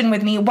conversation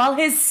with me while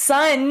his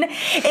son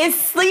is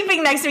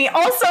sleeping next to me,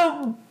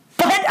 also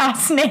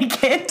butt-ass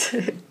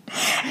naked.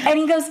 And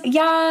he goes,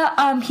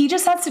 yeah, he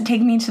just has to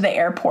take me to the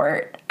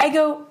airport. I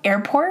go,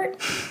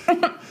 airport?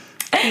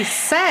 He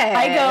said,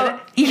 I go,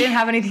 you didn't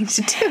have anything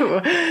to do.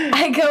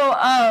 I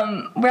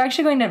go, we're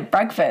actually going to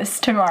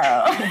breakfast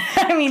tomorrow.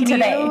 I mean, Can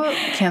today. You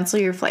cancel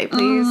your flight,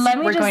 please.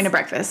 We're going to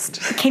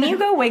breakfast. Can you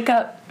go wake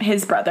up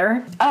his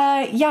brother?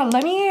 Yeah,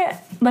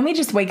 let me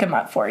just wake him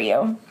up for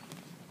you.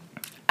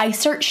 I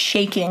start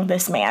shaking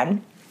this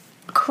man.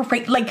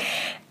 Like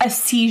a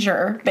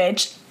seizure,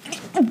 bitch.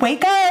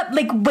 Wake up,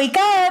 like, wake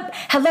up.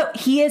 Hello.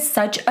 He is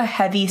such a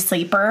heavy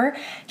sleeper.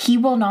 He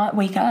will not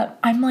wake up.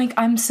 I'm like,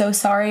 I'm so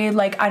sorry.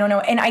 Like, I don't know.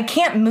 And I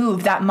can't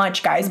move that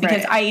much, guys,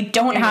 because I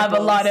don't have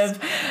a lot of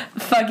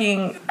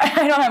fucking,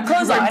 I don't have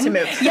clothes on. To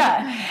move.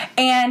 Yeah.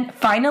 And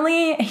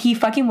finally, he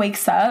fucking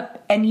wakes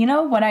up. And you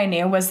know what I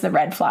knew was the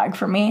red flag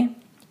for me?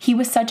 He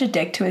was such a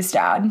dick to his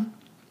dad.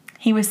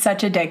 He was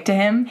such a dick to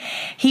him.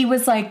 He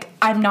was like,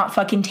 I'm not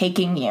fucking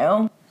taking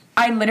you.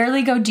 I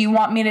literally go, do you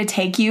want me to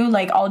take you?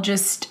 Like,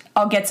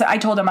 I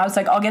told him, I was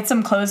like, I'll get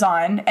some clothes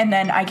on and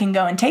then I can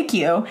go and take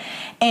you.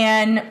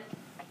 And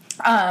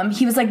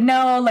he was like,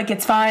 no, like,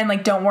 it's fine.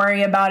 Like, don't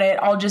worry about it.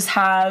 I'll just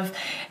have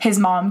his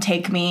mom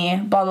take me,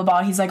 blah, blah,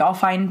 blah. He's like, I'll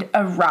find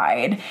a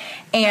ride.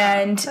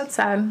 And that's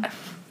sad.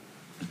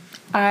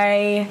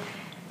 I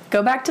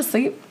go back to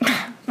sleep.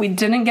 We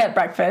didn't get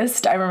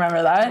breakfast. I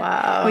remember that.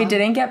 Wow. We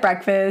didn't get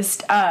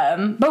breakfast.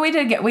 But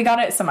we got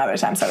it some other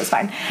time, so it was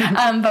fine.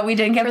 But we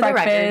didn't get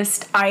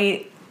breakfast.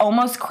 I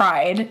almost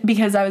cried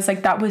because I was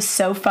like, that was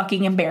so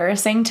fucking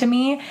embarrassing to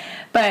me.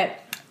 But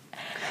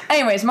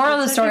anyways, moral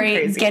of the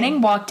story,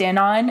 getting walked in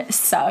on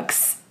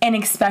sucks. And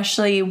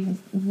especially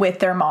with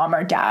their mom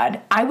or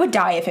dad. I would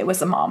die if it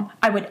was a mom.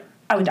 I would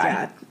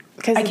die.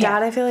 Because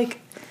dad, I feel like...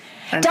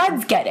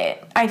 Dads get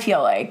it, I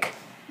feel like.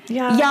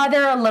 Yeah. Yeah,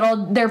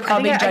 they're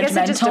probably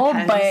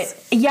judgmental,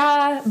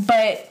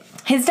 but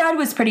his dad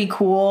was pretty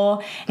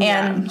cool,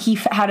 and he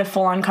had a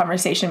full-on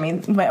conversation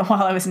with me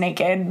while I was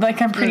naked.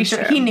 Like, I'm pretty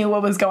sure he knew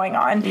what was going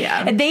on.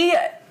 Yeah.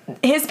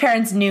 His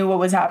parents knew what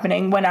was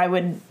happening when I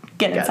would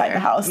get inside the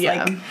house.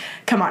 Yeah. Like,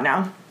 come on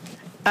now.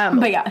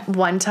 But yeah.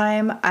 One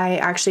time, I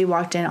actually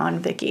walked in on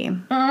Vicky.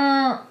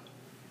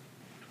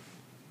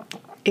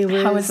 It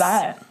was... How was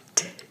that?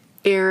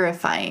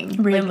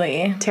 Terrifying.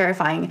 Really? Like,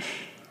 terrifying.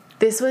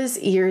 This was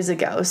years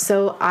ago.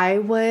 So I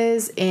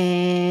was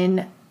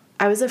a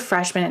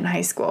freshman in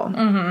high school.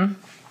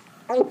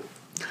 Mm-hmm.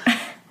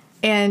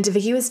 And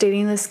Vicky was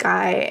dating this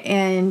guy,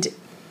 and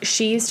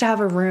she used to have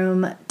a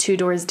room 2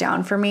 doors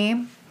down from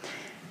me.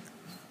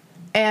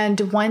 And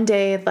one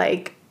day,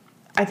 like,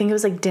 I think it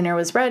was like dinner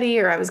was ready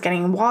or I was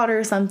getting water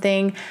or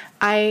something.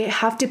 I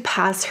have to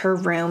pass her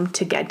room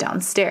to get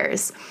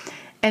downstairs.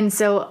 And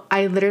so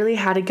I literally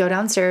had to go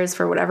downstairs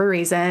for whatever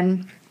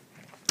reason.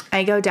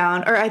 I go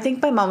down, or I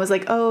think my mom was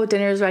like, oh,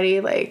 dinner's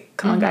ready. Like,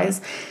 come on,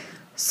 guys.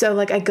 So,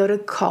 like, I go to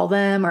call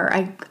them, or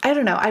I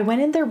don't know. I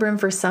went in their room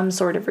for some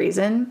sort of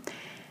reason.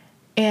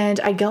 And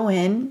I go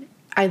in,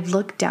 I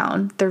look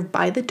down. They're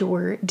by the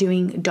door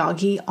doing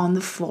doggy on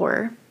the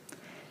floor.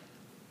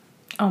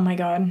 Oh, my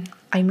God.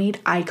 I made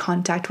eye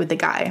contact with the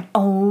guy.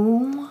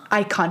 Oh.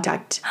 Eye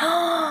contact.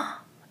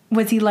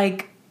 Was he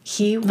like...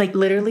 He like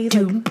literally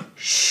like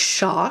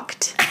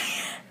shocked.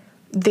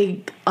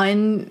 They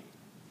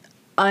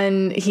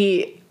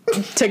he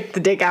took the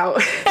dick out,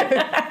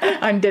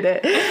 undid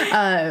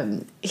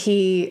it.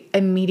 He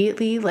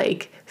immediately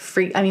like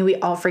freaked. I mean, we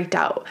all freaked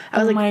out.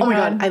 I was like, oh my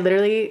God. I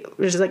literally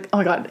was just like, oh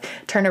my God.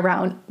 Turned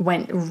around,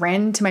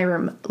 ran to my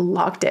room,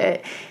 locked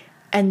it,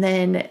 and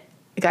then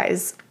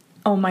guys.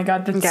 Oh my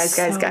God. That's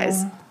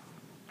guys.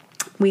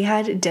 We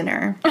had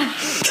dinner.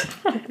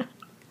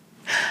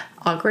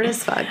 Awkward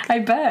as fuck. I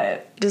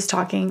bet. Just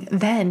talking.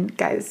 Then,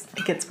 guys,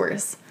 it gets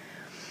worse.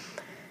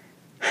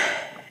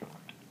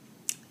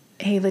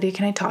 Hey, Lydia,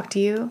 can I talk to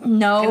you?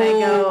 No. And I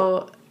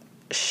go,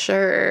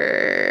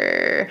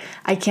 sure.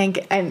 I can't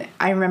get, and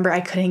I remember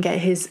I couldn't get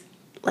his,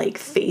 like,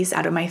 face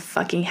out of my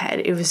fucking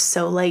head. It was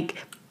so, like,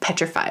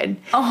 petrified.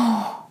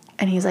 Oh.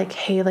 And he's like,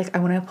 hey, like, I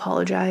want to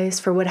apologize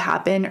for what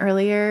happened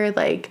earlier.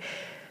 Like,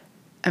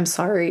 I'm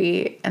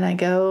sorry. And I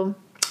go,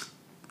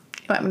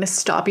 I'm going to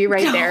stop you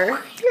right there.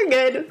 You're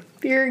good.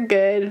 You're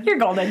good. You're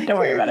golden. Don't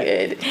worry about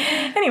it.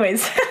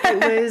 Anyways.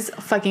 It was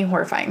fucking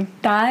horrifying.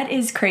 That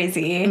is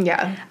crazy.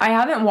 Yeah. I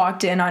haven't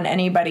walked in on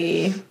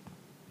anybody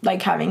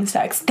like having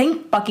sex.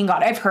 Thank fucking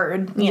God. I've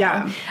heard, you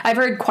know, I've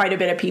heard quite a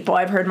bit of people.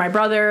 I've heard my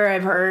brother.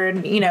 I've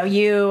heard,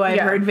 you. I've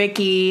heard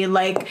Vicky.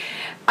 Like,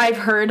 I've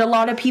heard a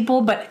lot of people,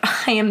 but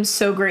I am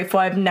so grateful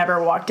I've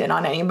never walked in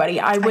on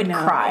anybody. I would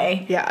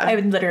cry. Yeah. I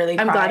would literally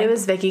cry. I'm glad it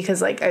was Vicky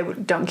because, like, I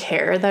don't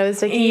care that it was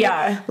Vicky.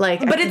 Yeah.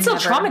 Like, but it's still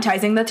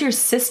traumatizing. That's your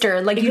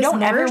sister. Like, you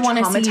don't ever want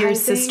to see your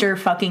sister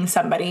fucking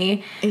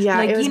somebody. Yeah,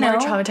 like, it was more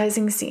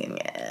traumatizing seeing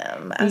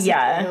him. I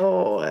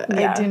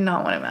did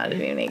not want to imagine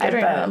you naked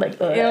right now. Like,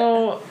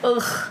 ugh.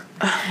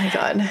 Oh my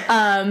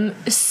God.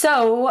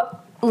 So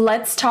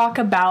let's talk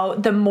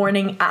about the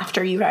morning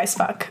after you guys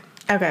fuck.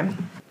 Okay.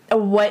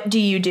 What do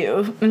you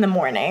do in the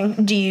morning?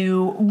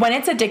 When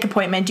it's a dick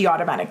appointment, do you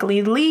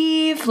automatically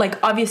leave?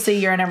 Like, obviously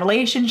you're in a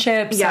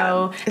relationship,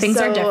 so things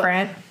are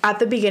different. At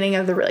the beginning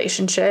of the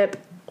relationship,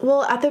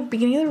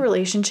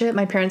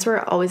 my parents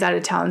were always out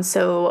of town,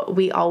 so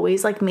we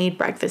always, like, made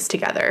breakfast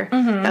together.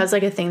 Mm-hmm. That was,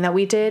 like, a thing that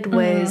we did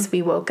was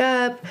we woke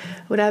up,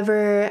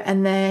 whatever,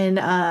 and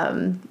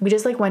then we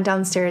just, like, went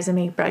downstairs and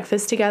made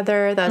breakfast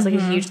together. That was, like,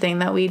 a huge thing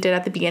that we did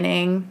at the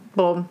beginning.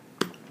 Well,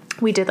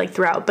 we did, like,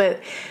 throughout, but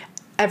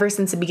ever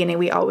since the beginning,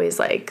 we always,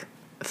 like,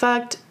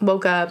 fucked,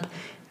 woke up,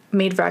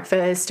 made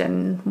breakfast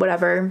and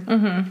whatever,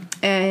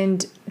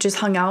 and just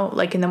hung out,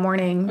 like, in the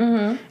morning,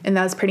 and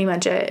that was pretty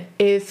much it.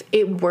 If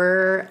it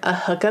were a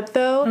hookup,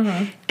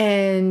 though,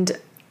 and,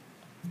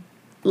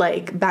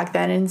 like, back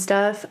then and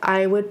stuff,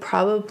 I would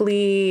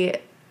probably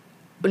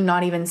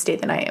not even stay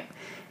the night.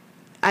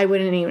 I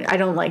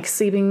don't like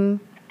sleeping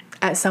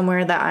at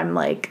somewhere that I'm,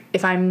 like,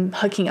 if I'm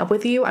hooking up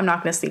with you, I'm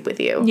not going to sleep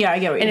with you. Yeah, I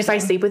get what you're saying. And if I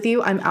sleep with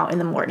you, I'm out in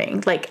the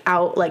morning, like,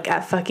 out, like,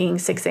 at fucking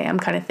 6 a.m.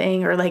 kind of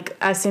thing, or, like,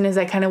 as soon as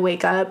I kind of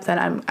wake up,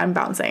 then I'm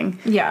bouncing.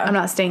 Yeah. I'm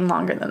not staying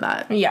longer than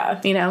that.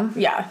 Yeah. You know?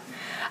 Yeah.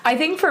 I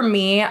think for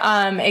me,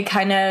 it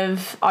kind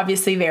of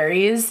obviously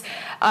varies.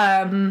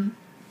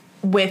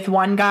 With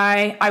one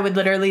guy, I would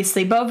literally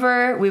sleep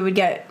over. We would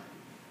get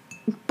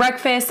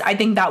breakfast. I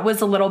think that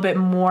was a little bit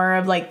more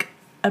of, like,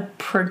 a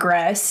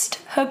progressed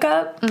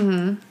hookup,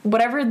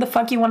 whatever the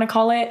fuck you want to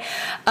call it.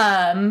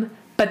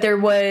 But there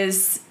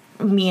was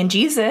me and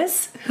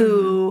Jesus,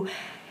 who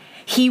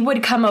he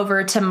would come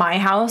over to my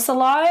house a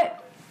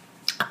lot.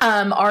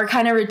 Our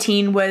kind of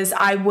routine was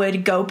I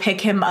would go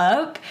pick him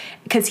up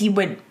because he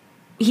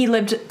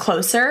lived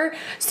closer.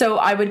 So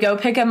I would go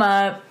pick him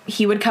up.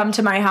 He would come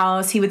to my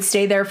house. He would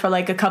stay there for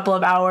like a couple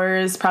of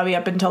hours, probably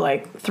up until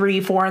like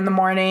 3-4 in the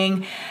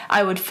morning.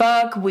 I would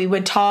fuck. We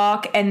would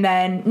talk. And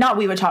then, not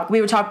we would talk.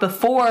 We would talk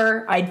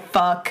before I'd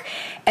fuck.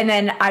 And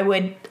then I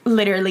would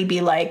literally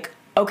be like,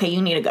 okay,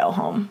 you need to go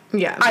home.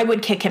 Yeah. I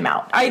would kick him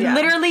out.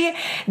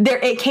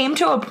 It came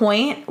to a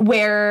point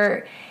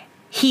where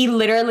he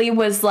literally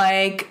was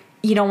like,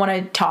 you don't want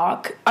to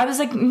talk? I was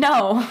like,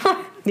 no.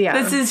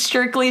 Yeah. This is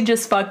strictly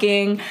just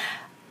fucking.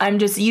 I'm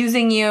just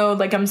using you.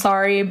 Like, I'm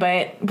sorry,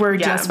 but we're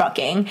just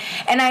fucking.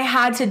 And I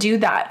had to do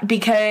that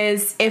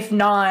because if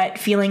not,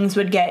 feelings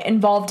would get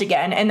involved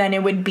again. And then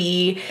it would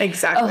be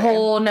a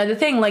whole nother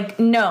thing. Like,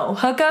 no,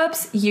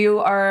 hookups,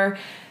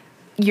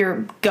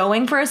 you're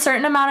going for a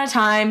certain amount of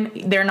time.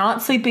 They're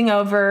not sleeping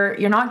over.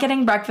 You're not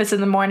getting breakfast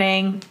in the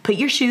morning. Put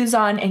your shoes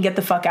on and get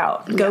the fuck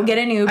out. Go get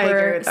an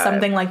Uber,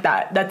 something like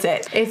that. That's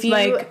it. If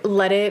you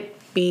let it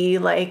be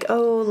like,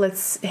 oh,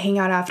 let's hang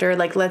out after,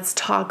 like, let's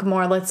talk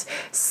more, let's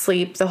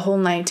sleep the whole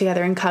night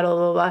together and cuddle,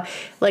 blah, blah, blah.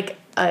 Like,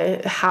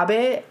 a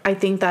habit, I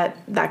think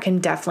that can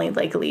definitely,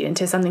 like, lead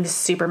into something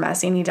super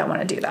messy, and you don't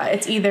want to do that.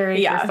 It's either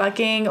you're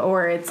fucking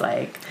or it's,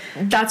 like...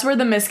 That's where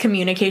the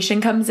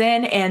miscommunication comes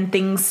in, and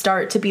things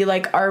start to be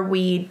like, are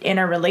we in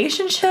a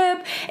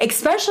relationship?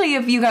 Especially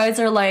if you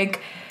guys are,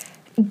 like...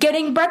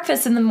 getting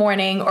breakfast in the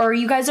morning, or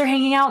you guys are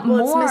hanging out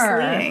more. It's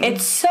misleading.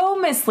 It's so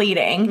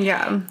misleading.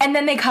 Yeah. And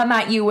then they come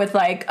at you with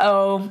like,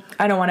 oh,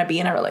 I don't want to be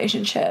in a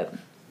relationship.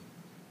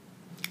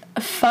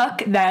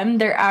 Fuck them.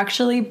 They're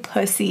actually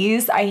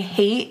pussies. I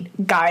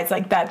hate guys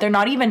like that. They're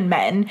not even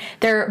men.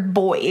 They're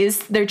boys.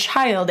 They're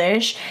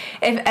childish.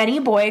 If any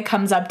boy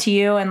comes up to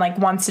you and like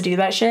wants to do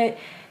that shit,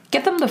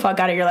 get them the fuck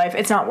out of your life.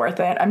 It's not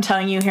worth it. I'm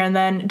telling you here and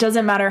then. It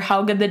doesn't matter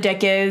how good the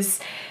dick is.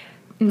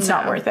 It's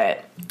not worth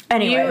it.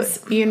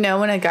 Anyways. You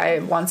know when a guy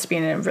wants to be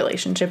in a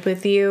relationship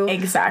with you.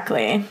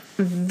 Exactly.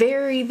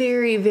 Very,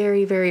 very,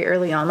 very, very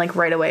early on. Like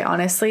right away,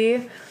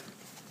 honestly.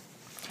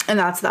 And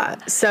that's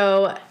that.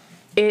 So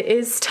it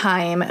is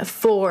time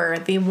for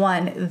the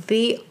one,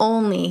 the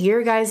only,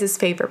 your guys'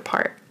 favorite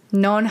part.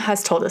 No one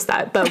has told us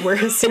that, but we're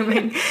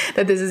assuming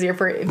that this is your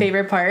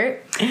favorite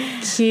part.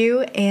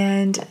 Q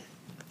and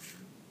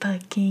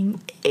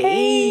fucking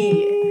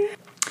A.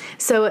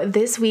 So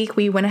this week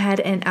we went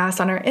ahead and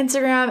asked on our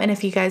Instagram, and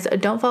if you guys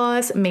don't follow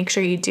us, make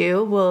sure you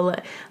do. We'll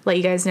let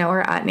you guys know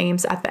our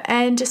 @names at the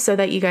end so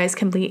that you guys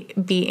can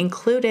be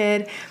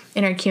included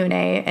in our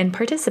Q&A and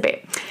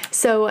participate.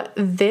 So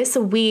this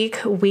week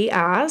we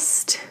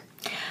asked,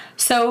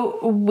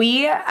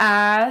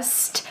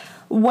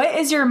 what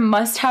is your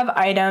must-have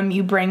item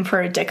you bring for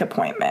a dick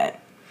appointment?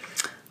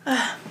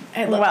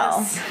 I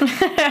love this.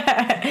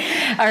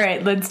 All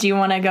right, Liz, do you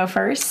want to go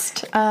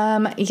first?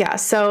 Yeah,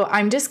 so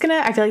I'm just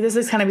gonna, I feel like this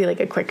is gonna be like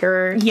a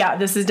quicker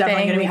this is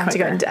definitely gonna be quicker.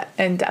 We have to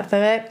go in depth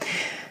of it.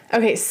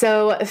 Okay,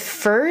 so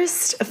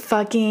first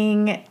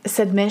fucking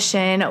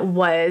submission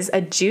was a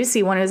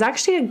juicy one. It was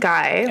actually a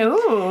guy.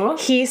 Ooh.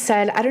 He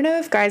said, I don't know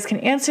if guys can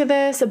answer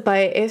this,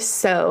 but if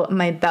so,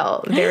 my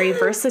belt. Very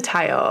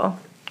versatile.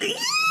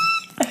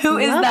 Who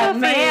is that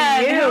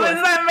man? Who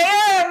is that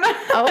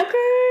man? Okay.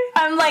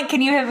 I'm like,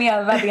 can you hit me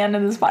up at the end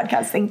of this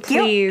podcast? Thank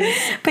you.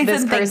 Please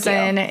this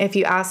person, if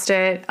you asked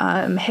it,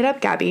 hit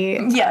up Gabby.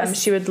 Yes.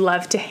 She would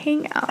love to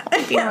hang out.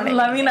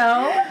 Let me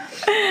know.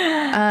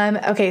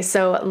 Okay,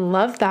 so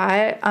love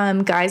that.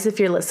 Guys, if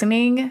you're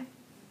listening,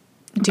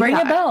 bring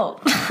a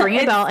belt. Bring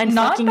a belt and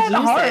not fucking that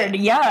use hard. it.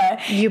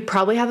 Yeah. You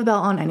probably have a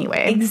belt on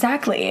anyway.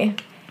 Exactly.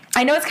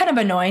 I know it's kind of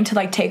annoying to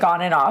like take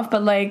on and off,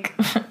 but like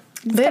it's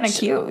kind of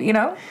cute, you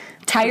know?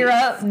 Tie her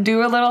up,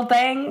 do a little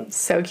thing.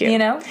 So cute. You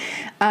know?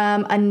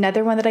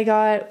 Another one that I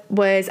got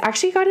was,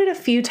 actually got it a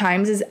few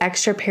times, is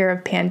extra pair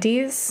of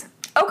panties.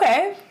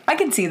 Okay. I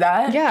can see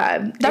that.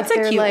 Yeah. That's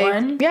a cute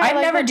one. Yeah, I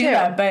never do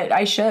that, but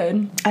I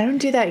should. I don't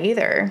do that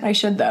either. I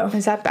should, though.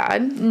 Is that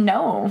bad?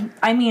 No.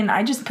 I mean,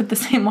 I just put the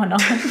same one on.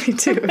 Me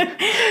too.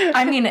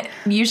 I mean,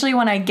 usually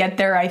when I get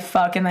there, I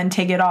fuck and then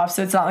take it off,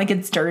 so it's not like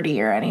it's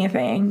dirty or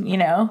anything, you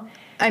know?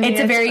 I mean,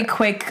 it's a very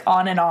quick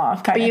on and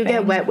off kind of thing. But you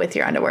get wet with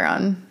your underwear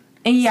on.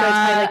 Yeah.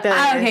 So it's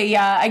like okay,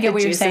 yeah, I get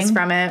what you're saying.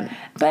 From it.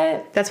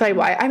 But that's probably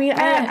why. I mean,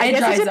 I it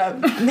guess dries up.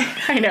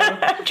 I know.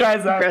 It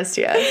dries up. Gross,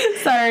 yeah.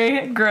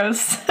 Sorry,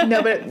 gross.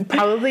 No, but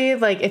probably,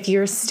 like, if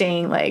you're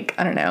staying, like,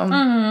 I don't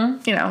know,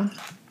 you know,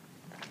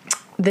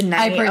 the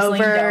night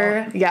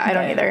over. Don't. Yeah, I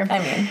don't either. I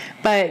mean.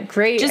 But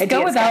great just ideas,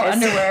 go without guys.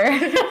 Underwear.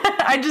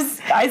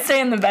 I stay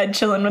in the bed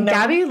chilling with them.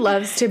 Gabby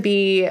loves to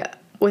be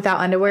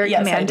without underwear. Yes,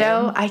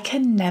 commando. I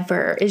can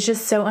never. It's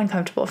just so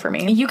uncomfortable for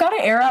me. You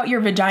gotta air out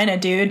your vagina,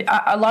 dude.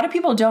 A lot of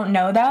people don't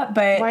know that,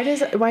 but why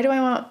do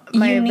I want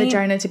my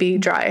vagina to be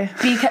dry?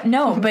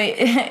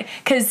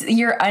 Because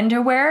your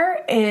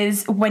underwear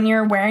is, when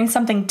you're wearing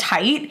something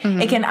tight,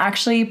 it can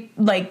actually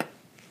like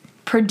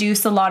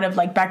produce a lot of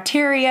like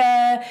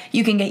bacteria.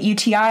 You can get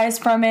UTIs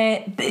from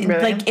it. Really?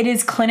 Like it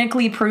is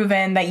clinically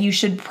proven that you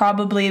should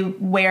probably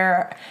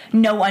wear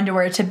no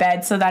underwear to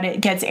bed so that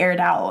it gets aired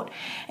out.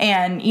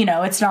 And, you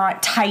know, it's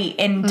not tight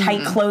in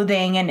tight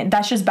clothing, and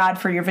that's just bad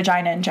for your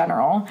vagina in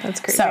general. That's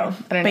crazy. So,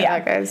 I didn't know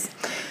that, guys.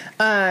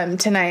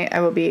 Tonight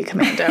I will be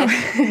commando.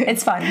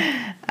 It's fun.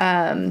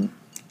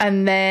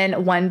 And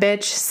then one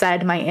bitch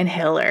said my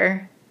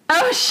inhaler.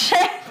 Oh,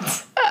 shit.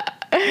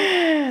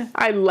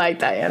 I like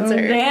that answer.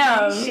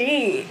 Damn.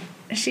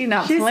 She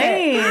not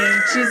playing.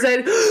 She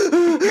said,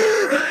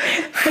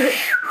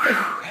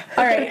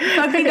 all right,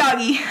 fuck me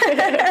doggy.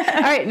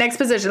 all right, next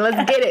position.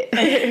 Let's get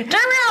it.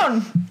 Turn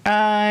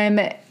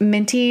around.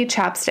 Minty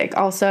chapstick.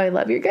 Also, I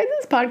love your guys'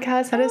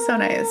 podcast. That is so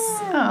nice.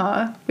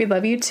 Aw, we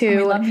love you too.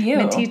 We love you.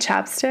 Minty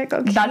chapstick.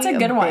 Okay, That's a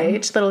good one.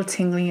 Little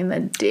tingly in the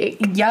dick.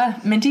 Yeah,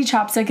 minty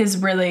chapstick is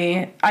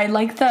really. I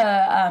like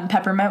the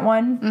peppermint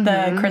one,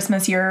 the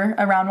Christmas year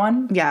around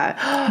one. Yeah,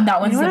 that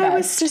one's you know the what best. I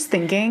was just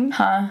thinking,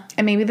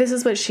 and maybe this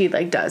is what she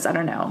like does. I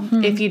don't know.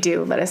 If you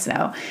do, let us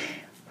know.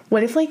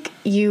 What if like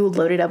you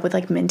load it up with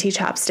like minty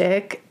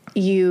chapstick,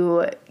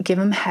 you give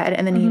him head,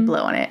 and then you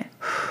blow on it?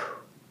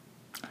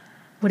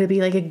 Would it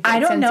be like a good I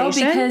don't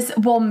sensation? know because,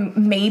 well,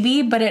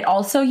 maybe, but it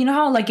also, you know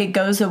how like it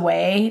goes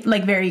away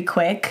like very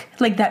quick?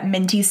 Like that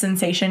minty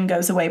sensation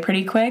goes away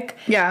pretty quick?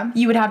 Yeah.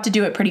 You would have to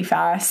do it pretty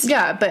fast.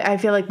 Yeah, but I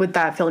feel like would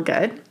that feel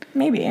good?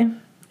 Maybe.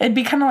 It'd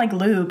be kind of like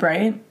lube,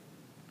 right?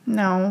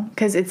 No,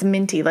 because it's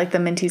minty, like the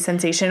minty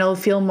sensation. It'll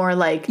feel more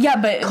like yeah,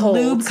 but cold.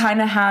 lube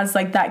kind of has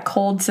like that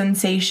cold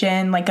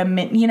sensation, like a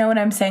mint. You know what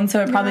I'm saying? So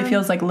it probably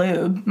feels like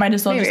lube. Might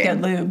as well just get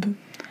lube.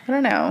 I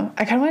don't know.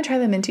 I kind of want to try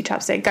the minty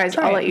chapstick, guys.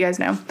 I'll let you guys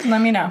know.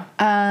 Let me know.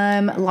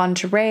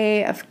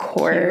 Lingerie, of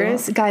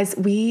course, guys.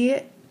 We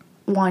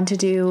want to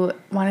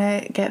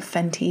get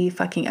Fenty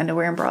fucking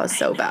underwear and bras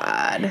so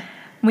bad.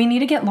 We need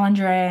to get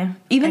lingerie.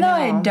 Even though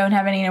I know. don't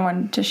have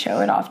anyone to show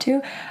it off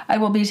to, I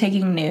will be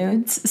taking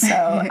nudes.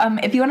 So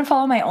if you want to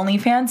follow my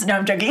OnlyFans, no,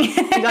 I'm joking.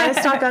 You gotta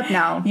stock up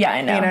now. Yeah,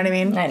 I know. You know what I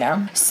mean? I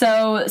know.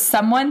 So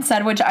someone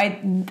said, which I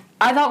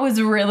thought was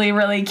really,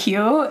 really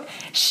cute.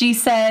 She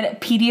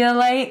said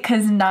Pedialyte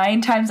because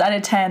 9 times out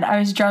of 10 I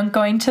was drunk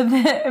going to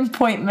the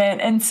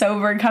appointment and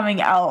sober coming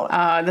out.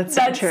 Oh, that's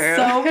so true.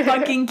 So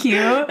fucking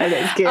cute. That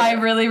is cute. I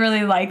really,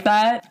 really like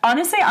that.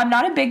 Honestly, I'm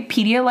not a big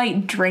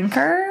Pedialyte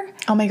drinker.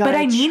 Oh my god! But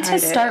I need to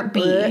start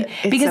being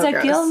because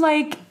I feel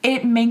like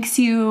it makes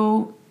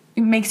your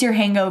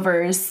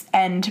hangovers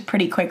end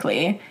pretty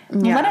quickly.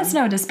 Yeah. Let us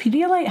know. Does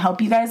Pedialyte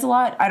help you guys a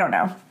lot? I don't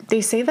know.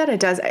 They say that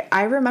it does.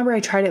 I remember I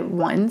tried it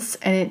once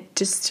and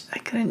I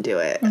couldn't do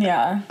it.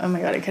 Yeah. Oh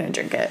my god, I couldn't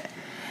drink it.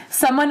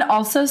 Someone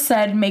also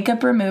said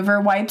makeup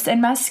remover wipes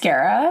and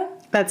mascara.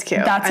 That's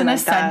cute. That's an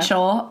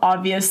essential,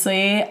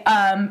 obviously.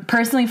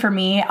 Personally, for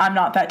me, I'm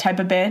not that type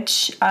of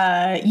bitch.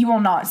 You will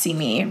not see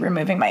me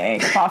removing my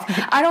makeup off.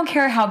 I don't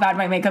care how bad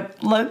my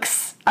makeup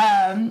looks.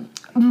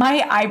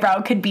 My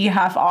eyebrow could be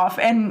half off,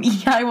 and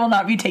I will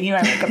not be taking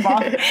my makeup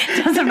off.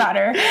 Doesn't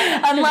matter.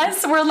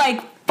 Unless we're,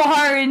 like,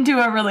 far into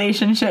a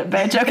relationship,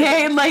 bitch,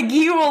 okay? Like,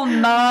 you will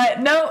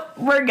not... No,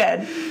 we're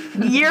good.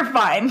 You're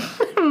fine.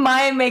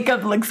 My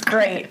makeup looks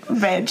great,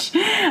 bitch.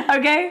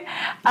 Okay?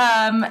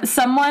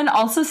 Someone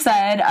also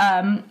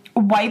said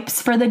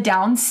wipes for the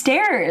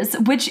downstairs,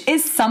 which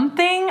is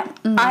something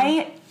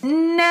I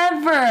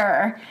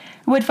never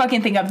would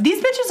fucking think of.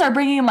 These bitches are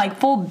bringing like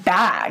full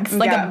bags,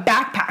 like a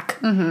backpack.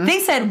 They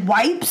said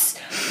wipes,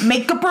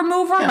 makeup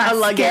remover,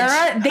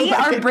 mascara. They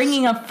are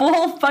bringing a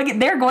full fucking...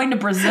 They're going to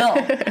Brazil.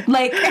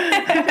 Like,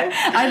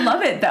 I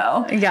love it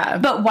though. Yeah.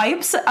 But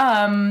wipes,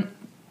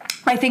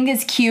 I think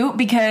is cute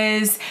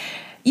because,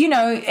 you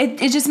know,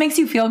 it just makes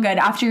you feel good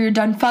after you're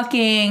done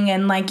fucking,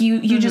 and like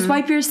you just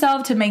wipe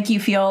yourself to make you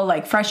feel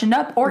like freshened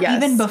up, or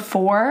even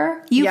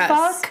before you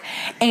fuck,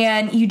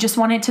 and you just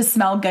want it to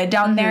smell good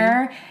down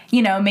there.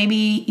 You know,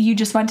 maybe you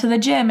just went to the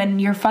gym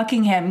and you're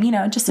fucking him, you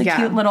know, just a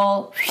cute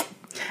little...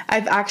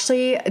 I've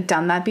actually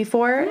done that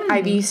before. I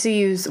used to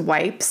use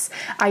wipes.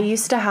 I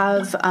used to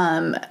have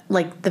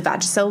like the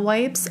Vagisil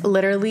wipes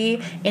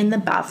literally in the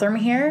bathroom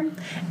here,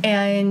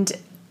 and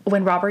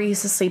when Robert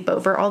used to sleep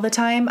over all the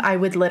time, I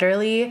would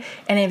literally,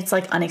 and it's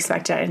like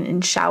unexpected, I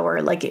didn't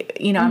shower,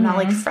 like, you know, I'm not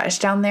like fresh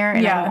down there,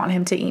 and I don't want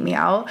him to eat me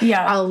out.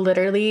 I'll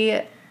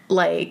literally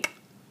like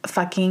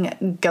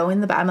fucking go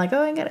in the bathroom. I'm like,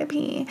 oh, I gotta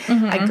pee.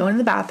 I go in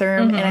the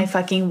bathroom and I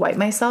fucking wipe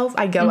myself.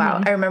 I go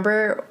out. I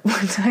remember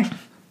one time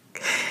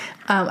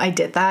I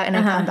did that, and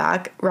I come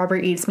back.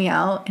 Robert eats me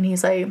out, and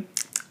he's like,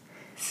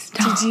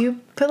 "Stop. Did you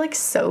put like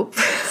soap?"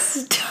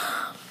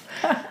 Stop.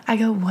 I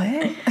go,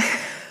 what?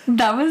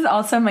 That was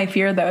also my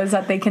fear, though, is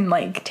that they can,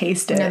 like,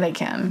 taste it. No, they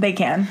can. They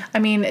can. I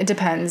mean, it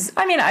depends.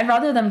 I mean, I'd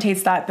rather them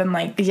taste that than,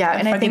 like,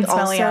 and I think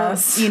also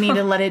you need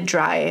to let it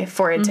dry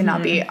for it to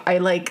not be... I,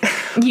 like...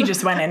 You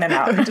just went in and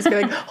out. Just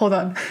be like, hold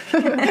on.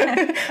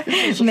 Mid.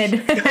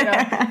 Continue.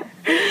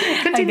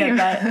 I get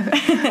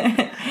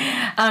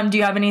that. Do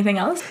you have anything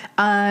else?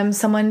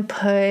 Someone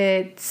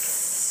put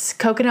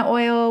coconut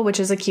oil, which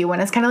is a cute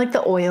one. It's kind of like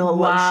the oil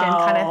lotion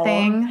kind of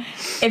thing.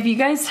 If you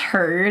guys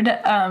heard,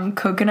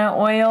 coconut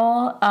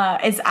oil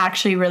is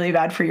actually really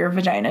bad for your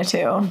vagina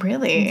too.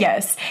 Really?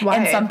 Yes. Why?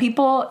 And some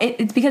people,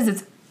 it's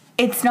because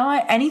it's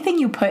not anything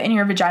you put in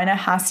your vagina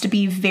has to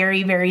be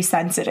very, very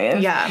sensitive.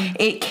 Yeah.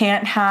 It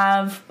can't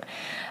have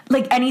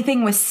like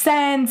anything with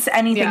scents,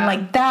 anything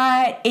like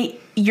that.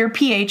 Your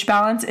pH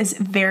balance is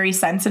very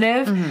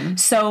sensitive.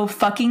 So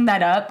fucking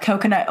that up,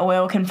 coconut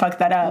oil can fuck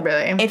that up.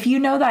 Really? If you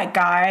know that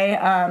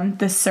guy,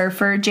 the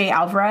surfer Jay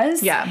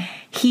Alvarez. Yeah.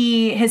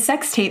 His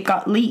sex tape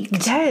got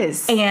leaked.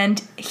 Yes.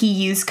 And he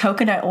used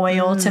coconut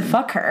oil to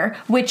fuck her,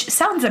 which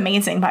sounds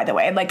amazing, by the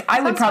way. Like,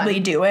 I would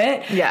probably do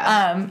it.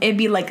 Yeah. It'd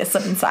be like a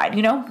slip inside,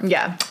 you know?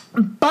 Yeah.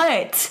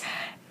 But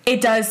it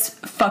does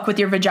fuck with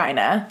your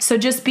vagina. So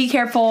just be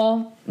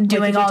careful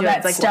doing all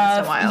that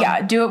stuff.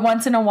 Yeah, do it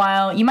once in a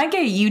while. You might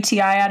get a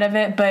UTI out of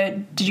it,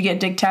 but did you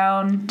get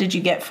Dicktown? Did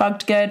you get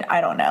fucked good?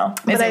 I don't know.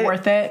 Is it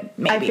worth it?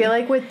 Maybe. I feel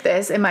like with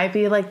this, it might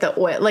be like the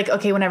oil. Like,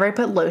 okay, whenever I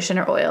put lotion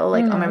or oil,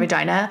 like, on my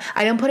vagina,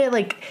 I don't put it,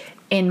 like,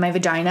 in my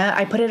vagina.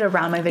 I put it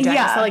around my vagina.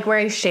 Yeah. So, like, where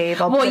I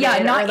shave, I'll put it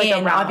not like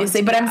in, around,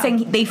 obviously. But I'm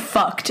saying they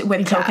fucked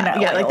with coconut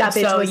oil. Yeah, like that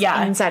bitch was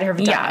inside her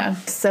vagina. Yeah.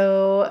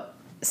 So,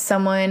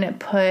 someone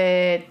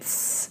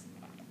puts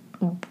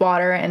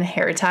water and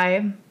hair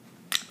tie.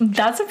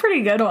 That's a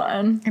pretty good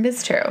one. It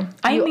is true.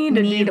 I need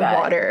to do that.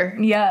 Water.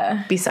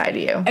 Yeah. Beside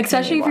you.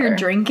 Especially if you're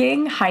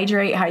drinking,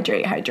 hydrate.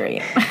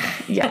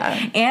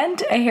 Yeah.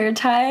 And a hair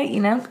tie, you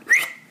know,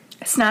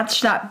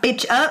 snatch that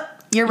bitch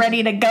up. You're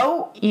ready to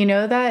go. You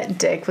know that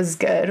dick was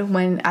good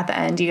when at the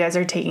end you guys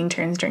are taking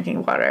turns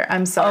drinking water.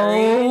 I'm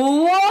sorry.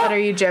 Oh. But are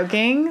you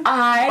joking?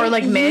 Or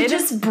like mid? You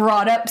just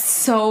brought up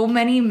so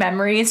many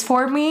memories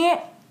for me.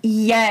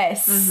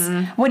 Yes.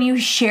 When you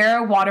share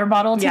a water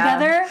bottle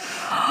together,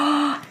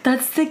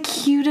 that's the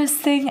cutest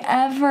thing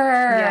ever.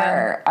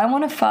 Yeah. I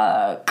want to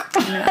fuck.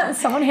 Yeah.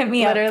 Someone hit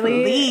me up,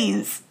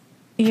 please.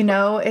 You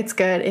know it's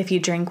good if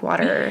you drink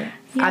water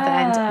at the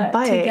end,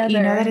 but together. You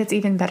know that it's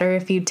even better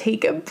if you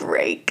take a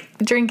break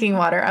drinking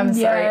water. I'm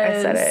sorry,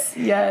 I said it.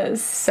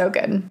 Yes. So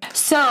good.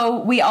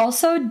 So we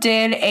also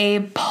did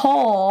a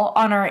poll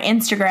on our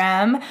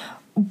Instagram,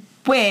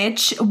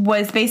 which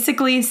was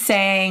basically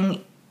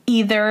saying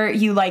either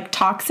you like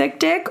toxic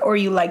dick or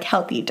you like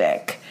healthy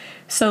dick.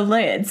 So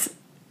Lids,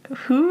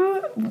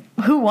 who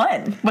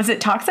won? Was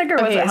it toxic or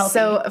was it healthy?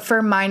 So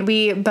for mine,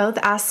 we both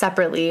asked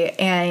separately,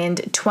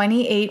 and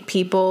 28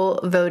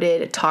 people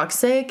voted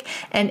toxic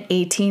and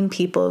 18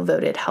 people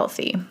voted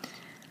healthy.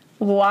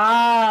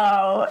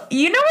 Wow.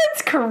 You know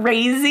what's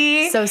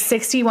crazy? So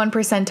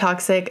 61%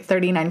 toxic,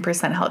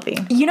 39% healthy.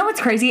 You know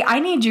what's crazy? I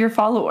need your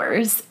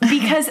followers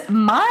because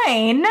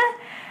mine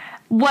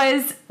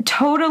was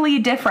totally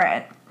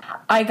different.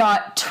 I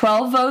got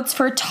 12 votes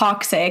for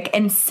toxic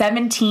and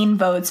 17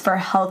 votes for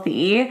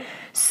healthy.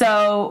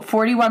 So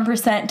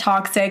 41%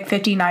 toxic,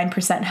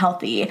 59%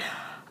 healthy.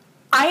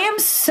 I am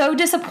so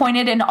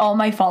disappointed in all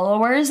my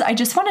followers. I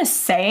just want to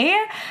say,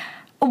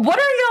 what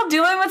are y'all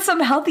doing with some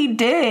healthy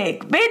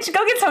dick? Bitch,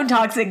 go get some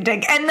toxic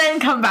dick and then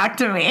come back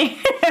to me.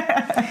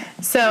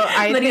 So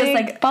Lydia's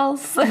like,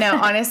 balls. No,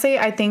 honestly,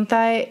 I think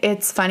that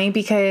it's funny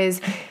because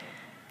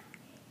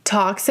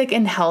toxic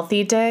and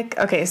healthy dick.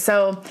 Okay,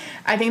 so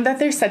I think that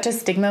there's such a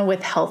stigma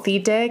with healthy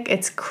dick.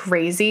 It's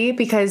crazy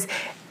because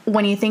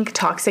when you think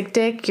toxic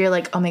dick, you're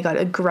like, oh my God,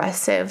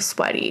 aggressive,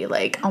 sweaty.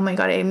 Like, oh my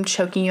God, I'm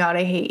choking you out.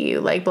 I hate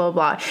you. Like, blah,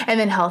 blah, blah. And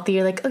then healthy,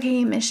 you're like,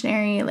 okay,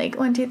 missionary. Like,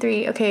 1, 2,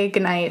 3. Okay,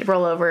 good night.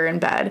 Roll over in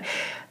bed.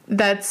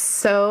 That's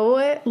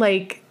so,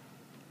 like,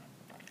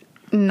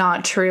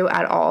 not true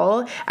at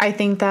all. I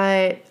think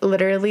that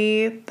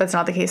literally, that's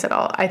not the case at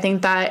all. I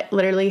think that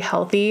literally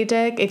healthy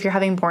dick, if you're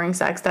having boring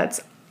sex,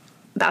 that's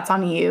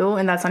on you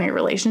and that's on your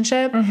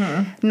relationship.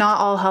 Not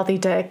all healthy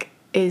dick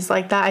is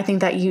like that.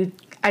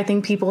 I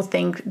think people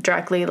think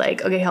directly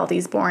like, okay, healthy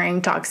is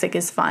boring, toxic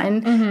is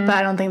fun, but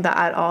I don't think that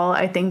at all.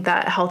 I think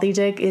that healthy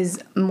dick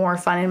is more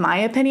fun in my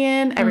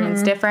opinion.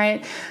 Everyone's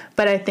different,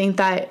 but I think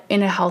that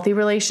in a healthy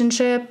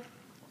relationship,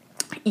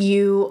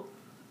 you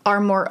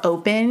are more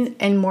open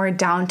and more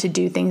down to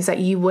do things that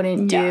you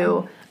wouldn't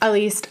do. At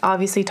least,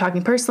 obviously,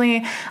 talking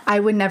personally, I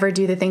would never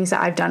do the things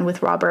that I've done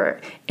with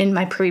Robert in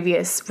my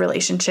previous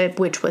relationship,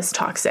 which was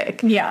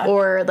toxic. Yeah.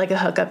 Or like a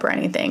hookup or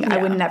anything. Yeah. I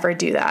would never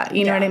do that.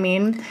 You know what I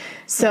mean?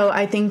 So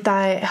I think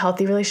that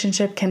healthy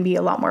relationship can be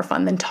a lot more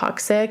fun than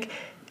toxic,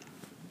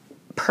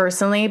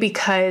 personally,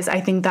 because I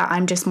think that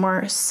I'm just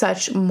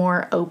such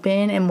more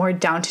open and more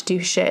down to do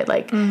shit.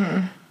 Like,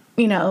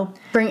 you know,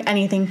 bring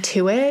anything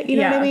to it. You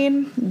know what I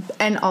mean?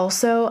 And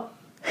also,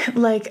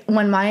 like,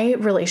 when my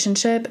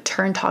relationship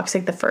turned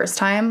toxic the first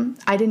time,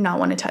 I did not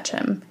want to touch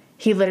him.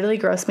 He literally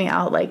grossed me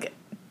out. Like,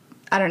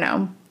 I don't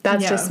know.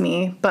 That's just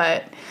me,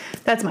 but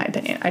that's my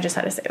opinion. I just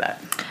had to say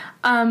that.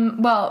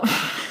 Well,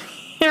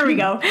 here we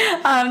go.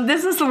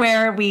 This is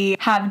where we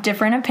have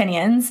different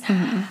opinions.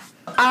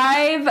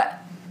 I've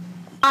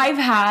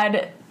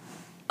had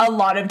a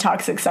lot of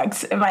toxic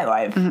sex in my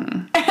life.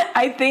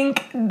 I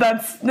think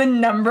that's the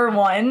number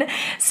one.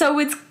 So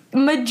it's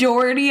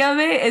majority of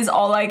it is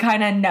all I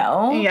kind of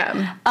know.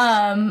 Yeah.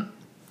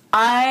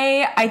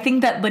 I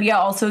think that Lydia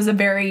also is a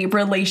very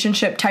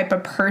relationship type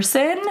of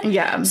person.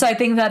 Yeah. So I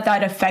think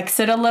that affects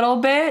it a little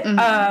bit.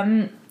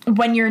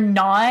 When you're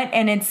not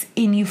and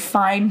you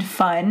find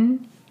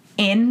fun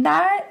in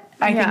that,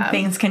 I think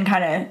things can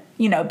kind of,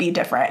 be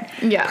different.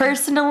 Yeah.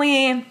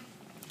 Personally,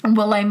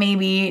 will I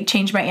maybe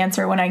change my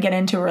answer when I get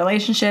into a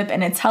relationship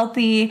and it's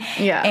healthy?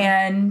 Yeah.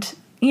 And,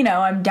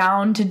 I'm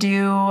down to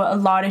do a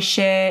lot of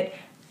shit?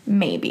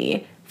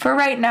 Maybe. For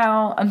right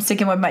now, I'm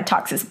sticking with my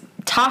toxic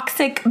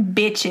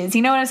bitches.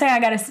 You know what I'm saying? I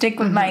gotta stick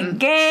with my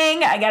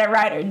gang. I gotta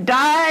ride or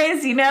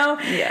dies,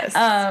 Yes.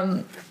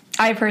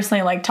 I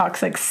personally like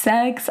toxic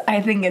sex.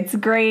 I think it's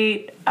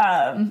great.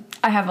 I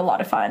have a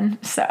lot of fun,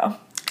 so.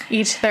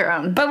 Each their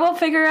own. But we'll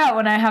figure out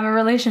when I have a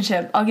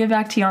relationship. I'll get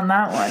back to you on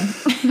that one.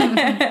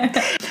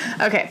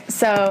 Okay,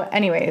 so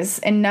anyways,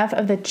 enough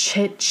of the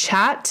chit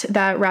chat.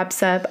 That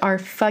wraps up our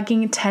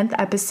fucking 10th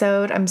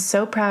episode. I'm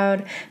so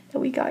proud that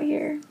we got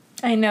here.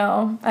 I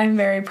know. I'm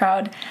very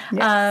proud.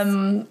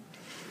 Yes.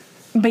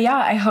 But yeah,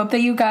 I hope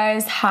that you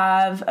guys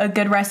have a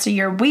good rest of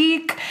your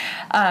week.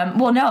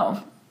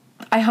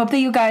 I hope that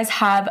you guys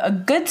have a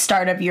good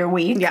start of your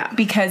week. Yeah.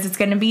 Because it's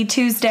going to be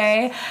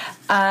Tuesday.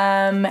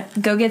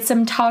 Go get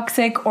some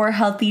toxic or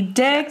healthy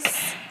dick.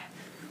 Yes.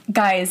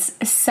 Guys,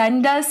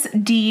 send us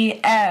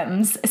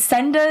DMs.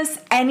 Send us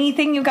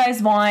anything you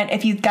guys want.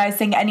 If you guys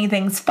think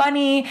anything's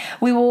funny,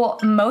 we will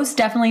most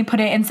definitely put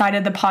it inside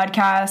of the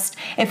podcast.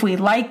 If we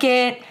like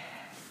it,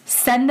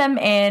 send them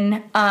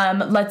in.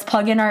 Let's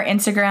plug in our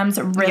Instagrams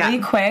really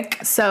quick.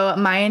 So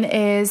mine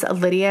is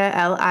Lydia,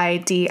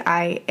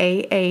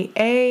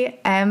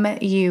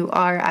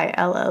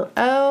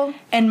 LIDIAAAMURILLO.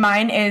 And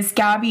mine is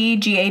Gabby,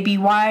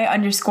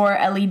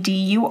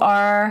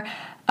 GABY_LEDUR.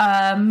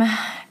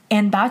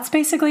 And that's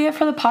basically it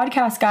for the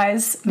podcast,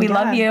 guys. We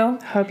love you.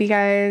 Hope you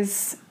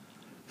guys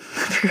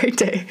have a great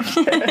day.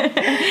 All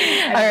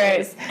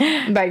right.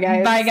 Bye,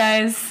 guys. Bye,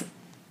 guys.